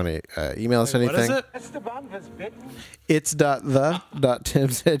the.tims@gmail.com if you want to email us anything. What is it? It's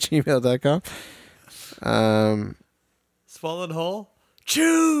the.tims@gmail.com. Swallowed whole?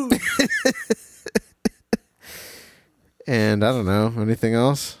 Chew! And I don't know. Anything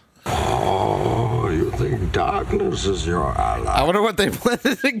else? Oh, you think darkness is your ally? I wonder what they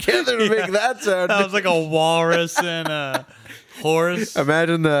blended together to make that sound. That was like a walrus and a horse.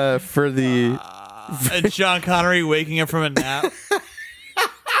 Imagine for the... And Sean Connery waking up from a nap.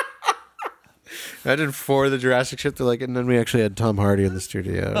 Imagine for the Jurassic shit, they're like, and then we actually had Tom Hardy in the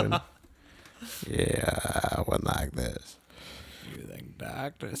studio. And yeah, I went like this. You think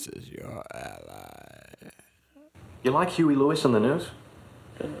darkness is your ally? You like Huey Lewis on the news?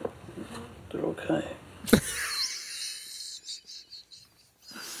 They're okay.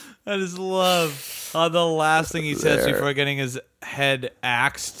 I just love how the last thing he says There. before getting his head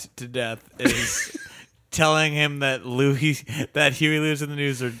axed to death is telling him that Huey Lewis in the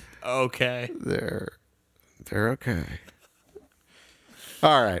news are okay. They're okay.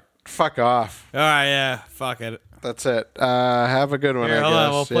 All right. Fuck off. All right, yeah. Fuck it. That's it. Have a good one, Here, I hold guess.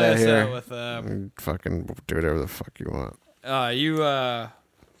 on, we'll play this here. out with, fucking do whatever the fuck you want. Are you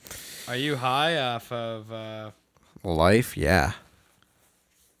high off of Life? Yeah.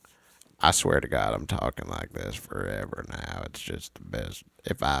 I swear to God, I'm talking like this forever now. It's just the best.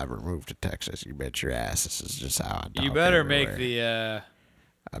 If I ever move to Texas, you bet your ass this is just how I talk. You better everywhere. make the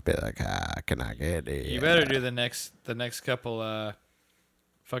I'd be like, can I get it? you better do the next couple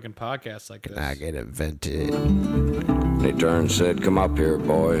fucking podcasts like Can this. I get it vented? And he turned and said, "Come up here,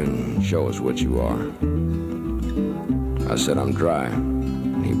 boy, and show us what you are." I said, "I'm dry."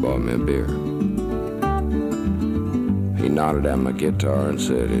 And he bought me a beer. He nodded at my guitar and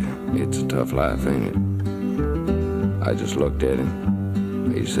said, "It's a tough life, ain't it?" I just looked at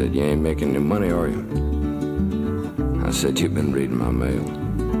him. He said, "You ain't making any money, are you?" I said, "You've been reading my mail."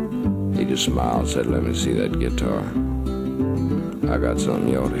 He just smiled and said, "Let me see that guitar. I got something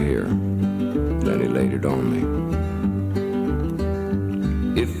you ought to hear." Then he laid it on me.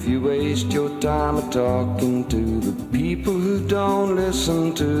 If you waste your time talking to the people who don't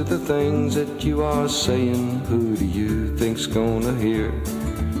listen to the things that you are saying, who do you think's gonna hear?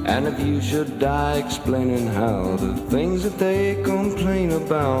 And if you should die explaining how the things that they complain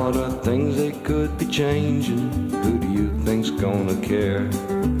about are things they could be changing, who do you think's gonna care?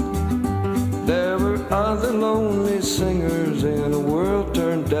 There were other lonely singers in a world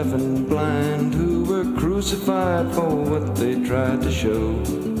turned deaf and blind who were crucified for what they tried to show.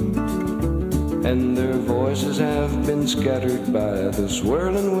 And their voices have been scattered by the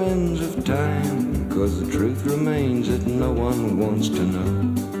swirling winds of time, 'cause the truth remains that no one wants to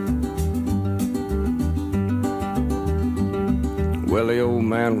know. Well, the old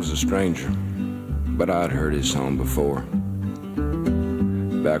man was a stranger. but I'd heard his song before.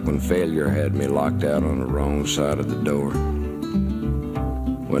 Back when failure had me locked out on the wrong side of the door.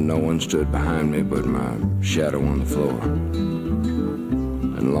 When no one stood behind me but my shadow on the floor.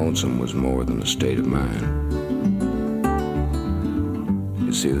 And lonesome was more than a state of mind.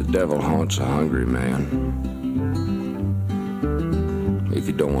 You see, the devil haunts a hungry man. If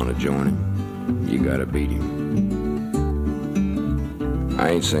you don't want to join him, you gotta beat him. I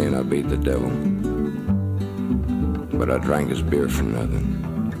ain't saying I beat the devil, but I drank his beer for nothing.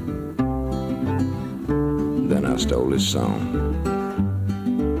 Then I stole his song.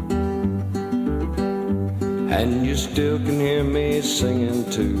 And you still can hear me singing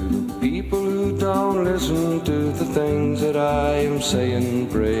to the people who don't listen to the things that I am saying,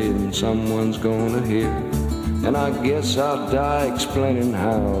 praying someone's gonna hear. And I guess I'll die explaining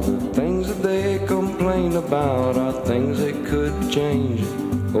how the things that they complain about are things they could change,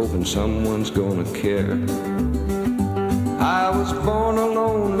 hoping someone's gonna care. I was born a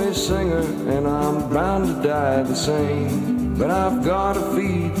lonely singer, and I'm bound to die the same. But I've gotta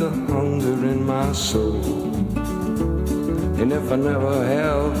feed the hunger in my soul. And if I never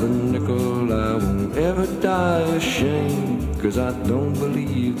have a nickel, I won't ever die ashamed. 'Cause I don't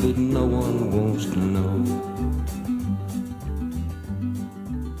believe that no one wants to know.